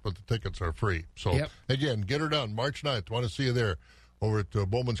tickets, but the tickets are free. So, again, get her done March 9th. Want to see you there over at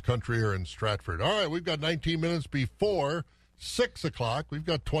Bowman's Country here in Stratford. All right, we've got 19 minutes before 6 o'clock. We've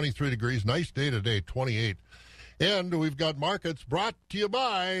got 23 degrees. Nice day today, 28. And we've got markets brought to you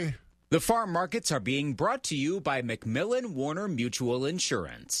by... The farm markets are being brought to you by McMillan Warner Mutual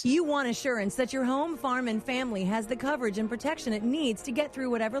Insurance. You want assurance that your home, farm, and family has the coverage and protection it needs to get through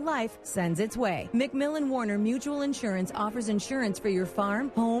whatever life sends its way. McMillan Warner Mutual Insurance offers insurance for your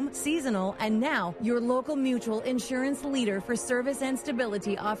farm, home, seasonal, and now your local mutual insurance leader for service and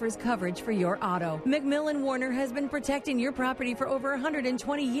stability offers coverage for your auto. McMillan Warner has been protecting your property for over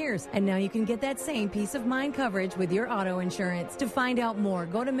 120 years, and now you can get that same peace of mind coverage with your auto insurance. To find out more,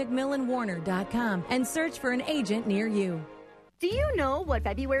 go to McMillanWarner.com and search for an agent near you. Do you know what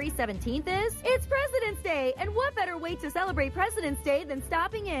February 17th is? It's President's Day, and what better way to celebrate President's Day than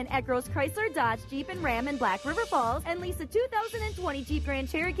stopping in at Gross Chrysler, Dodge, Jeep, and Ram in Black River Falls and lease a 2020 Jeep Grand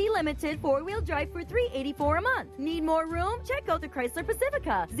Cherokee Limited 4-wheel drive for $384 a month. Need more room? Check out the Chrysler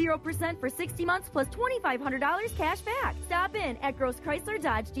Pacifica. 0% for 60 months plus $2,500 cash back. Stop in at Gross Chrysler,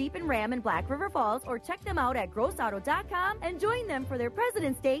 Dodge, Jeep, and Ram in Black River Falls or check them out at grossauto.com and join them for their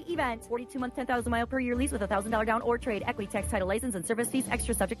President's Day event. 42-month, 10,000-mile per year lease with $1,000 down or trade. Equity, tax, title, license, and service fees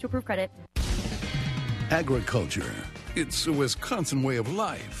extra, subject to approved credit. Agriculture. It's a Wisconsin way of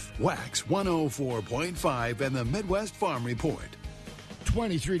life. Wax 104.5 and the Midwest Farm Report.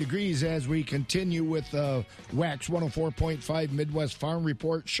 23 degrees as we continue with Wax 104.5 Midwest Farm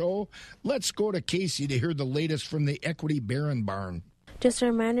Report show. Let's go to Casey to hear the latest from the Equity Barron Barn. Just a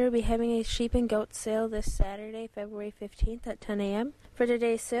reminder, we'll be having a sheep and goat sale this Saturday, February 15th at 10 a.m. For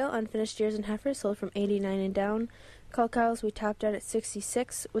today's sale, unfinished steers and heifers sold from 89 and down. Cull cows we topped out at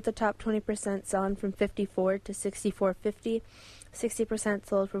 66, with the top 20% selling from 54 to 64.50. 60%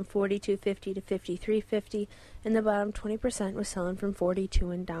 sold from 42.50 to 53.50, and the bottom 20% was selling from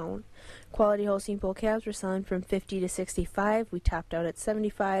 42 and down. Quality Holstein bull calves were selling from 50 to 65. We topped out at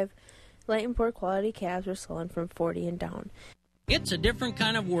 75. Light and poor quality calves were selling from 40 and down. It's a different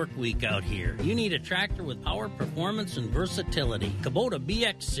kind of work week out here. You need a tractor with power, performance, and versatility. Kubota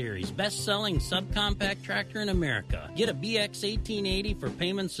BX Series, best-selling subcompact tractor in America. Get a BX 1880 for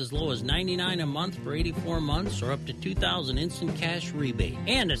payments as low as $99 a month for 84 months or up to $2,000 instant cash rebate.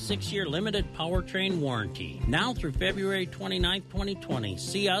 And a 6-year limited powertrain warranty. Now through February 29, 2020.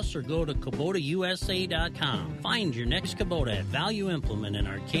 See us or go to KubotaUSA.com. Find your next Kubota at Value Implement in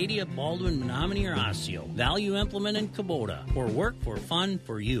Arcadia, Baldwin, Menominee, or Osseo. Value Implement in Kubota. For work for fun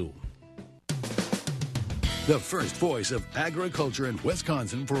for you. The first voice of agriculture in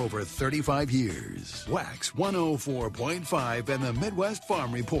Wisconsin for over 35 years. Wax 104.5 and the Midwest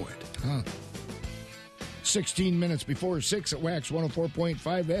Farm Report. 16 minutes before 6 at Wax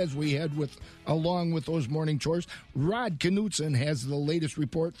 104.5 as we head along with those morning chores. Rod Knutson has the latest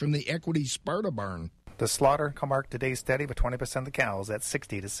report from the Equity Sparta Barn. The slaughter marked today steady with 20% of the cows at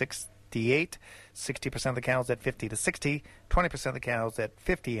 60 to 68, 60% of the cows at 50 to 60, 20% of the cows at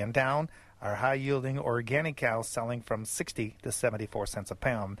 50 and down. Our high-yielding organic cows selling from 60 to 74 cents a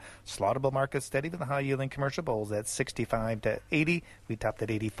pound. Slaughtable market steady with the high-yielding commercial bulls at 65 to 80. We topped at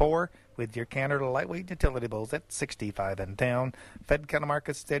 84 with your Canada lightweight utility bulls at 65 and down. Fed cattle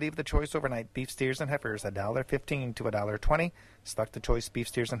market steady with the choice overnight beef steers and heifers $1.15 to $1.20. Stock the choice beef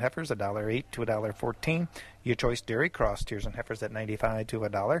steers and heifers $1.08 to $1.14. Your choice dairy cross steers and heifers at $95 to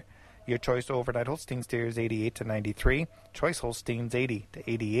 $1. Your choice overnight Holstein steers 88 to 93. Choice Holsteins 80 to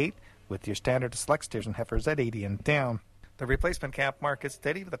 88. With your standard select steers and heifers at 80 and down. The replacement calf market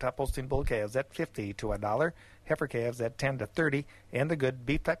steady with the top Holstein bull calves at 50 to $1, heifer calves at 10 to 30, and the good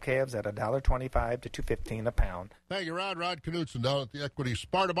beef type calves at $1.25 to $2.15 a pound. Thank you, Rod. Rod Knutson down at the Equity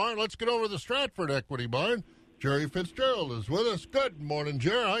Sparta Barn. Let's get over to the Stratford Equity Barn. Jerry Fitzgerald is with us. Good morning,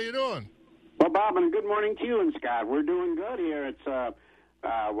 Jerry. How you doing? Well, Bob, and good morning to you and Scott. We're doing good here. It's,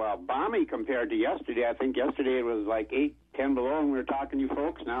 balmy compared to yesterday. I think yesterday it was like 8, 10 below when we were talking to you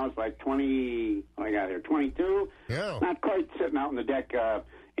folks. Now it's like 20, what I got here, 22. Yeah. Not quite sitting out on the deck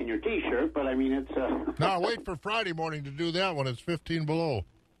in your T-shirt, but I mean, it's... Now, wait for Friday morning to do that when it's 15 below.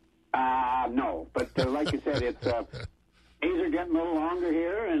 No, but like you said, it's... Days are getting a little longer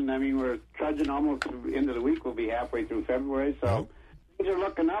here, and I mean, we're trudging almost into the week. We'll be halfway through February, so things are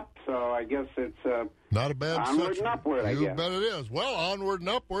looking up, so I guess it's... Not a bad onward section. and upward, I You guess. bet it is. Well, onward and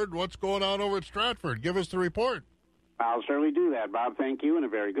upward. What's going on over at Stratford? Give us the report. I'll certainly do that, Bob. Thank you, and a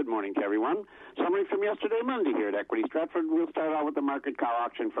very good morning to everyone. Summary from yesterday, Monday, here at Equity Stratford. We'll start out with the market cow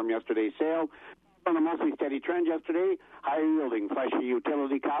auction from yesterday's sale. On a mostly steady trend yesterday, higher-yielding fleshy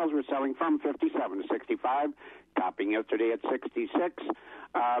utility cows were selling from 57 to 65, topping yesterday at 66.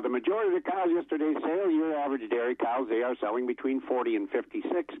 The majority of the cows yesterday's sale, year average dairy cows, they are selling between 40 and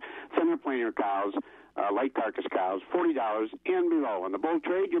 56. Thinner, plainer cows, light carcass cows, $40 and below. On the bull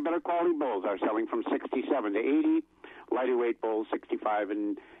trade, your better quality bulls are selling from 67 to 80. Lighter weight bulls, 65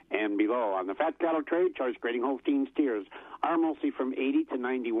 and below. On the fat cattle trade, choice grading Holstein steers are mostly from 80 to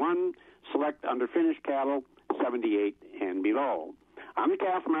 91. Select underfinished cattle, 78 and below. On the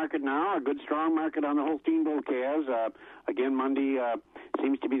calf market now, a good strong market on the Holstein bull calves. Again, Monday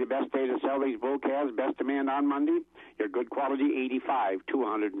seems to be the best day to sell these bull calves. Best demand on Monday. Your good quality 85 to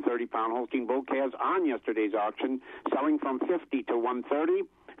 130-pound Holstein bull calves on yesterday's auction, selling from 50 to 130.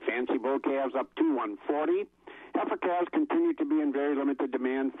 Fancy bull calves up to 140. Heifer calves continue to be in very limited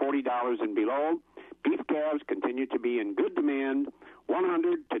demand, $40 and below. Beef calves continue to be in good demand,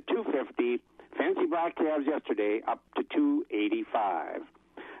 100 to 250. Fancy black calves yesterday up to 285.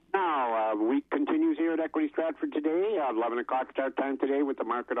 Now, week continues here at Equity Stratford today. 11 o'clock start time today with the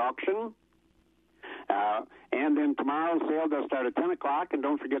market auction. And then tomorrow's sale does start at 10 o'clock. And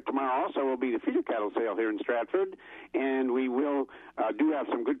don't forget, tomorrow also will be the feeder cattle sale here in Stratford. And we will do have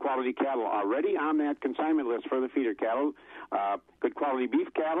some good quality cattle already on that consignment list for the feeder cattle. Good quality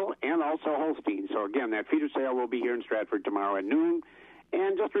beef cattle and also Holstein. So, again, that feeder sale will be here in Stratford tomorrow at noon.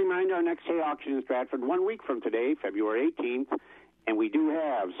 And just a reminder, our next hay auction in Stratford 1 week from today, February 18th. And we do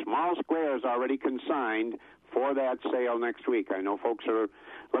have small squares already consigned for that sale next week. I know folks are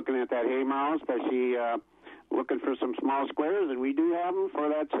looking at that hay mow, especially looking for some small squares, and we do have them for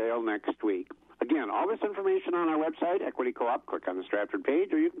that sale next week. Again, all this information on our website, Equity Co-op. Click on the Stratford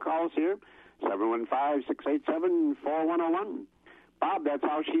page, or you can call us here, 715-687-4101. Bob, that's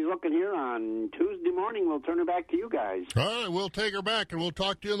how she's looking here on Tuesday morning. We'll turn her back to you guys. All right, we'll take her back, and we'll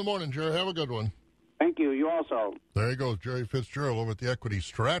talk to you in the morning, Jerry. Have a good one. Thank you. You also. There you go, Jerry Fitzgerald over at the Equity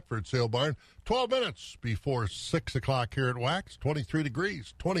Stratford Sale Barn. 12 minutes before 6 o'clock here at Wax. 23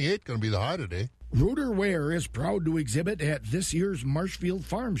 degrees. 28 going to be the high today. Ruder Ware is proud to exhibit at this year's Marshfield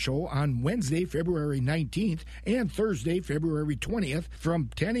Farm Show on Wednesday, February 19th and Thursday, February 20th from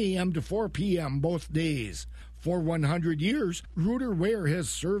 10 a.m. to 4 p.m. both days. For 100 years, Ruder Ware has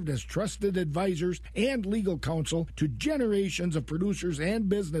served as trusted advisors and legal counsel to generations of producers and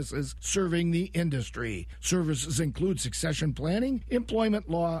businesses serving the industry. Services include succession planning,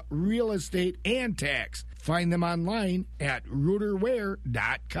 employment law, real estate, and tax. Find them online at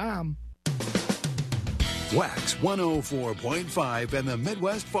ruderware.com. Wax 104.5 and the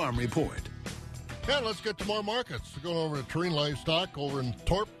Midwest Farm Report. And let's get to more markets. We're going over to Terrain Livestock over in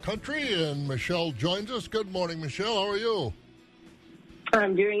Thorpe Country, and Michelle joins us. Good morning, Michelle. How are you?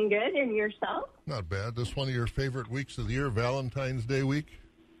 I'm doing good. And yourself? Not bad. This one of your favorite weeks of the year, Valentine's Day week?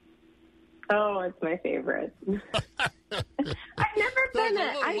 Oh, it's my favorite. I've never been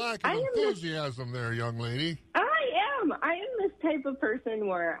a little lack of enthusiasm there, young lady. I am this type of person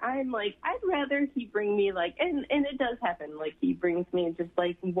where I'm like, I'd rather he bring me like, and it does happen, like he brings me just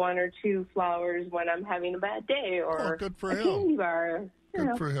like one or two flowers when I'm having a bad day, or good for a him. candy bar.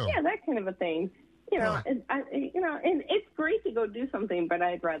 Good for him. Yeah, that kind of a thing. And it's great to go do something, but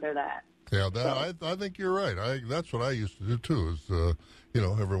I'd rather that. Yeah, I think you're right. That's what I used to do too. Is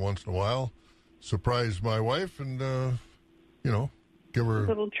every once in a while, surprise my wife and give her a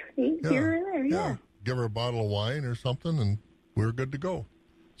little treat here and there. Yeah. Give her a bottle of wine or something, and we're good to go.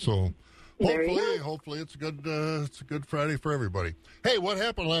 So hopefully it's a good Friday for everybody. Hey, what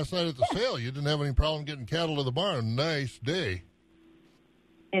happened last night at the sale? You didn't have any problem getting cattle to the barn. Nice day.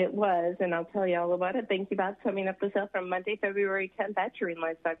 It was, and I'll tell you all about it. Thank you, Bob. Summing up the sale from Monday, February 10th at Terrain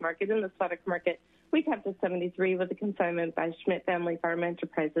Livestock Market in the Swaduk Market. We capped at 73 with a consignment by Schmidt Family Farm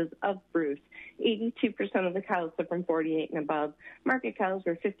Enterprises of Bruce. 82% of the cows are from 48 and above. Market cows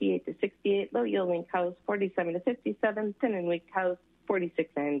were 58 to 68. Low-yielding cows, 47 to 57. Thin and weak cows,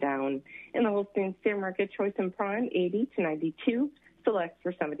 46 and down. In the Holstein steer market, choice and prawn, 80 to 92. Selects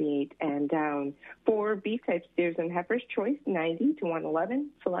for 78 and down. For beef type steers and heifers, choice 90 to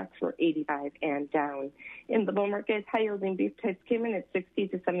 111. Selects for 85 and down. In the bull market, high yielding beef types came in at 60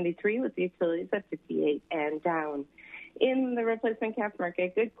 to 73 with the utilities at 58 and down. In the replacement calf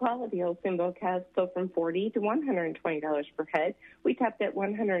market, good quality Holstein bull calves sold from $40 to $120 per head. We tapped at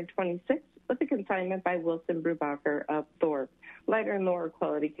 $126 with a consignment by Wilson Brubacher of Thorpe. Lighter and lower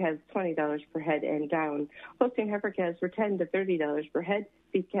quality calves $20 per head and down. Holstein heifer calves were $10 to $30 per head.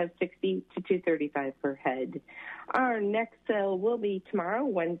 Beef calves $60 to $235 per head. Our next sale will be tomorrow,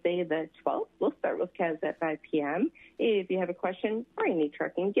 Wednesday the 12th. We'll start with calves at 5 p.m. If you have a question or you need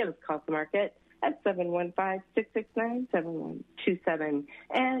trucking, give us a call to market at 715-669-7127.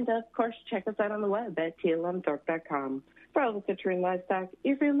 And, of course, check us out on the web at tlmthorpe.com. For all the citrine livestock,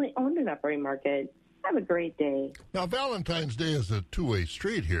 your family owned and operating market. Have a great day. Now, Valentine's Day is a two-way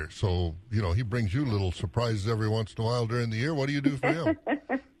street here, so, he brings you little surprises every once in a while during the year. What do you do for him?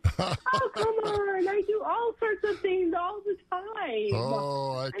 Oh, come on. I do all sorts of things all the time.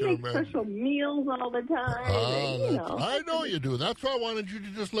 Oh, I can make imagine. special meals all the time. I know you do. That's why I wanted you to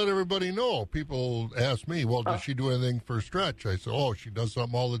just let everybody know. People ask me, well, does she do anything for Stretch? I said, she does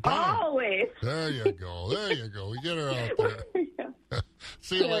something all the time. Always. There you go. We get her out there.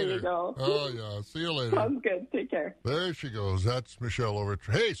 See you later. There you go. Oh, yeah. See you later. Sounds good. Take care. There she goes. That's Michelle over.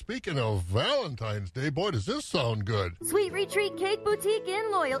 Hey, speaking of Valentine's Day, boy, does this sound good. Sweet Retreat Cake Boutique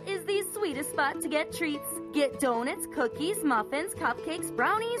in Loyal is the sweetest spot to get treats. Get donuts, cookies, muffins, cupcakes,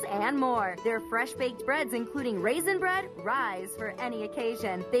 brownies, and more. Their fresh-baked breads, including raisin bread, rise for any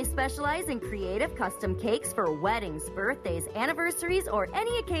occasion. They specialize in creative custom cakes for weddings, birthdays, anniversaries, or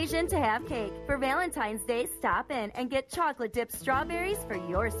any occasion to have cake. For Valentine's Day, stop in and get chocolate-dipped strawberries for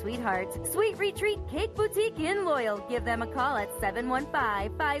your sweethearts. Sweet Retreat Cake Boutique in Loyal. Give them a call at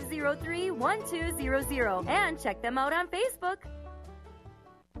 715-503-1200 and check them out on Facebook.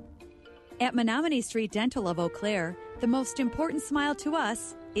 At Menominee Street Dental of Eau Claire, the most important smile to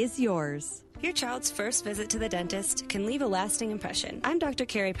us is yours. Your child's first visit to the dentist can leave a lasting impression. I'm Dr.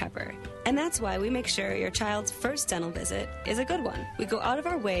 Carrie Pepper, and that's why we make sure your child's first dental visit is a good one. We go out of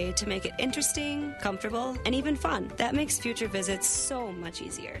our way to make it interesting, comfortable, and even fun. That makes future visits so much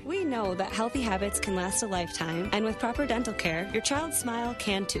easier. We know that healthy habits can last a lifetime, and with proper dental care, your child's smile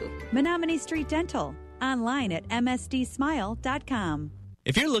can too. Menominee Street Dental, online at msdsmile.com.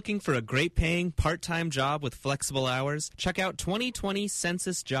 If you're looking for a great-paying, part-time job with flexible hours, check out 2020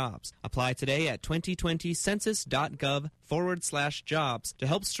 Census Jobs. Apply today at 2020census.gov/jobs to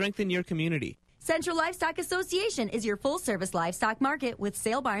help strengthen your community. Central Livestock Association is your full-service livestock market with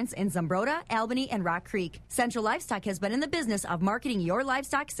sale barns in Zumbrota, Albany, and Rock Creek. Central Livestock has been in the business of marketing your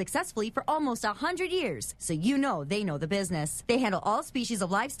livestock successfully for almost 100 years, so you know they know the business. They handle all species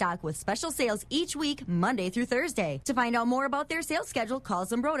of livestock with special sales each week, Monday through Thursday. To find out more about their sales schedule, call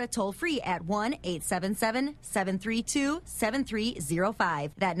Zumbrota toll-free at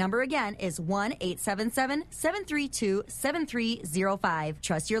 1-877-732-7305. That number again is 1-877-732-7305.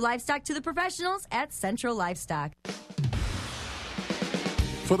 Trust your livestock to the professionals at Central Livestock.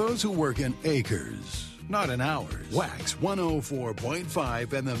 For those who work in acres, not in hours, Wax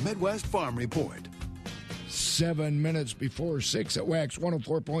 104.5 and the Midwest Farm Report. 7 minutes before 6 at Wax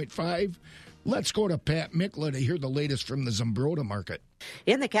 104.5. Let's go to Pat Mikla to hear the latest from the Zumbrota market.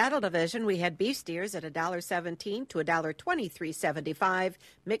 In the cattle division, we had beef steers at $1.17 to $1.2375.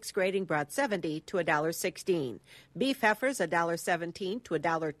 Mixed grading brought $70 to $1.16. Beef heifers $1.17 to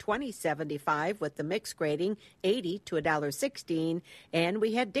 $1.2075 with the mixed grading $80 to $1.16. And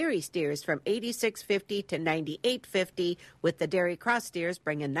we had dairy steers from $86.50 to $98.50 with the dairy cross steers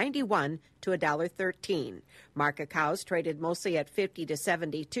bringing $91 to $1.13. Market cows traded mostly at $50 to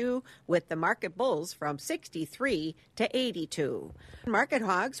 $72 with the market bulls from $63 to $82. Market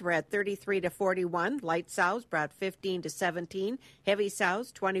hogs were at $33 to $41. Light sows brought $15 to $17. Heavy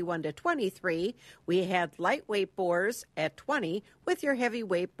sows $21 to $23. We had lightweight boars at $20 with your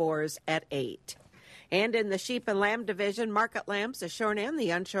heavyweight boars at $8. And in the sheep and lamb division, market lambs, the shorn and the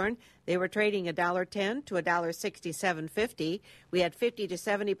unshorn, they were trading $1.10 to $1.6750. We had 50 to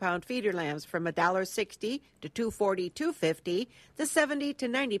 70 pound feeder lambs from $1.60 to $2.4250. The 70 to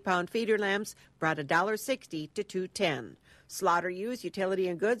 90 pound feeder lambs brought $1.60 to $2.10. Slaughter ewes, utility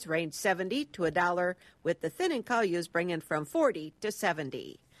and goods ranged $70 to $1, with the thin and cull ewes bringing from $40 to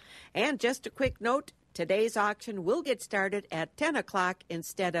 $70. And just a quick note, today's auction will get started at 10 o'clock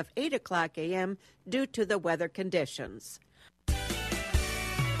instead of 8 o'clock a.m. due to the weather conditions.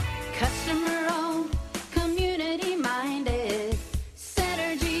 Customer-owned, community-minded,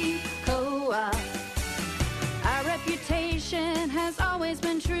 Synergy Co-op. Our reputation has always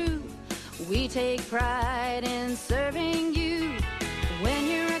been true. We take pride in serving you.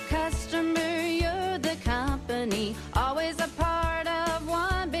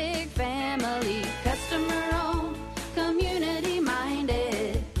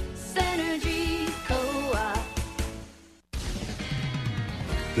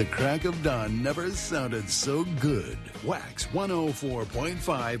 The crack of dawn never sounded so good. Wax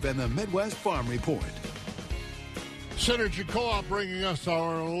 104.5 and the Midwest Farm Report. Synergy Co-op bringing us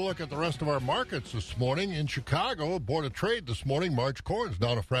our look at the rest of our markets this morning. In Chicago, Board of Trade this morning, March corn's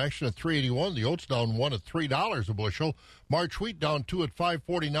down a fraction at $3.81. The oats down 1 at $3 a bushel. March wheat down 2 at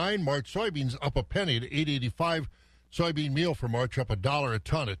 $5.49. March soybeans up a penny at $8.85. Soybean meal for March up $1 a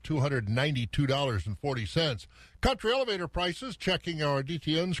ton at $292.40. Country elevator prices, checking our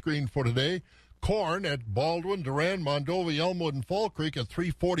DTN screen for today. Corn at Baldwin, Durand, Mondovi, Elmwood, and Fall Creek at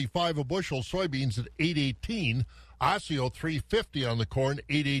 $3.45 a bushel. Soybeans at $8.18. Osseo $3.50 on the corn,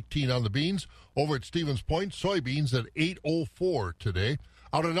 $8.18 on the beans. Over at Stevens Point, soybeans at $8.04 today.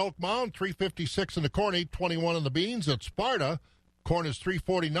 Out at Elk Mound, $3.56 in the corn, $8.21 on the beans. At Sparta, corn is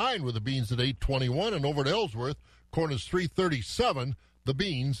 $3.49 with the beans at $8.21. And over at Ellsworth, corn is $3.37, the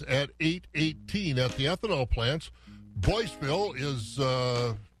beans at $8.18 at the ethanol plants. Boyceville is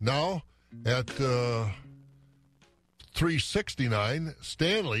now at $3.69.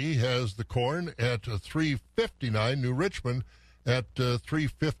 Stanley has the corn at $3.59. New Richmond at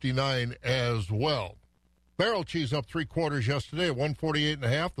 $3.59 as well. Barrel cheese up 3/4 yesterday at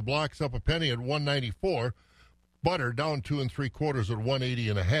 $1.48.5. The block's up a penny at $1.94. Butter down 2 3/4 at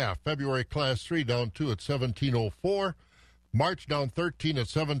 $1.80.5. February Class 3 down 2 at $17.04. March down 13 at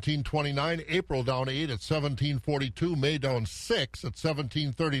 $17.29. April down 8 at $17.42. May down 6 at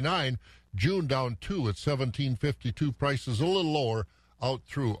 $17.39. June down 2 at $17.52. Prices a little lower out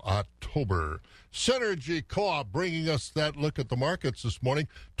through October. Synergy Co-op bringing us that look at the markets this morning.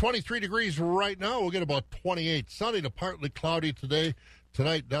 23 degrees right now. We'll get about 28. Sunny to partly cloudy today.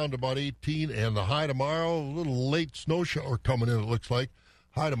 Tonight down to about 18, and the high tomorrow, a little late snow shower coming in, it looks like.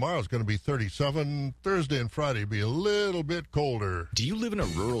 High tomorrow is going to be 37. Thursday and Friday will be a little bit colder. Do you live in a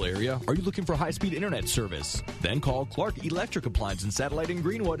rural area? Are you looking for high-speed internet service? Then call Clark Electric Appliance and Satellite in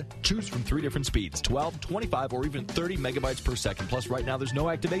Greenwood. Choose from 3 different speeds, 12, 25, or even 30 megabytes per second. Plus, right now, there's no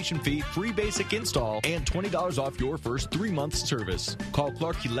activation fee, free basic install, and $20 off your first 3 months service. Call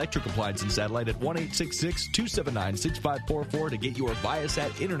Clark Electric Appliance and Satellite at 1-866-279-6544 to get your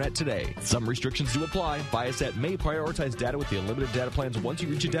Viasat internet today. Some restrictions do apply. Viasat may prioritize data with the unlimited data plans once you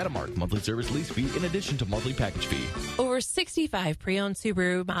reach a data mark. Monthly service lease fee in addition to monthly package fee. Over 65 pre-owned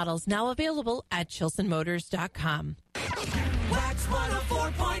Subaru models now available at ChilsonMotors.com. Wax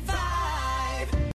 104.5.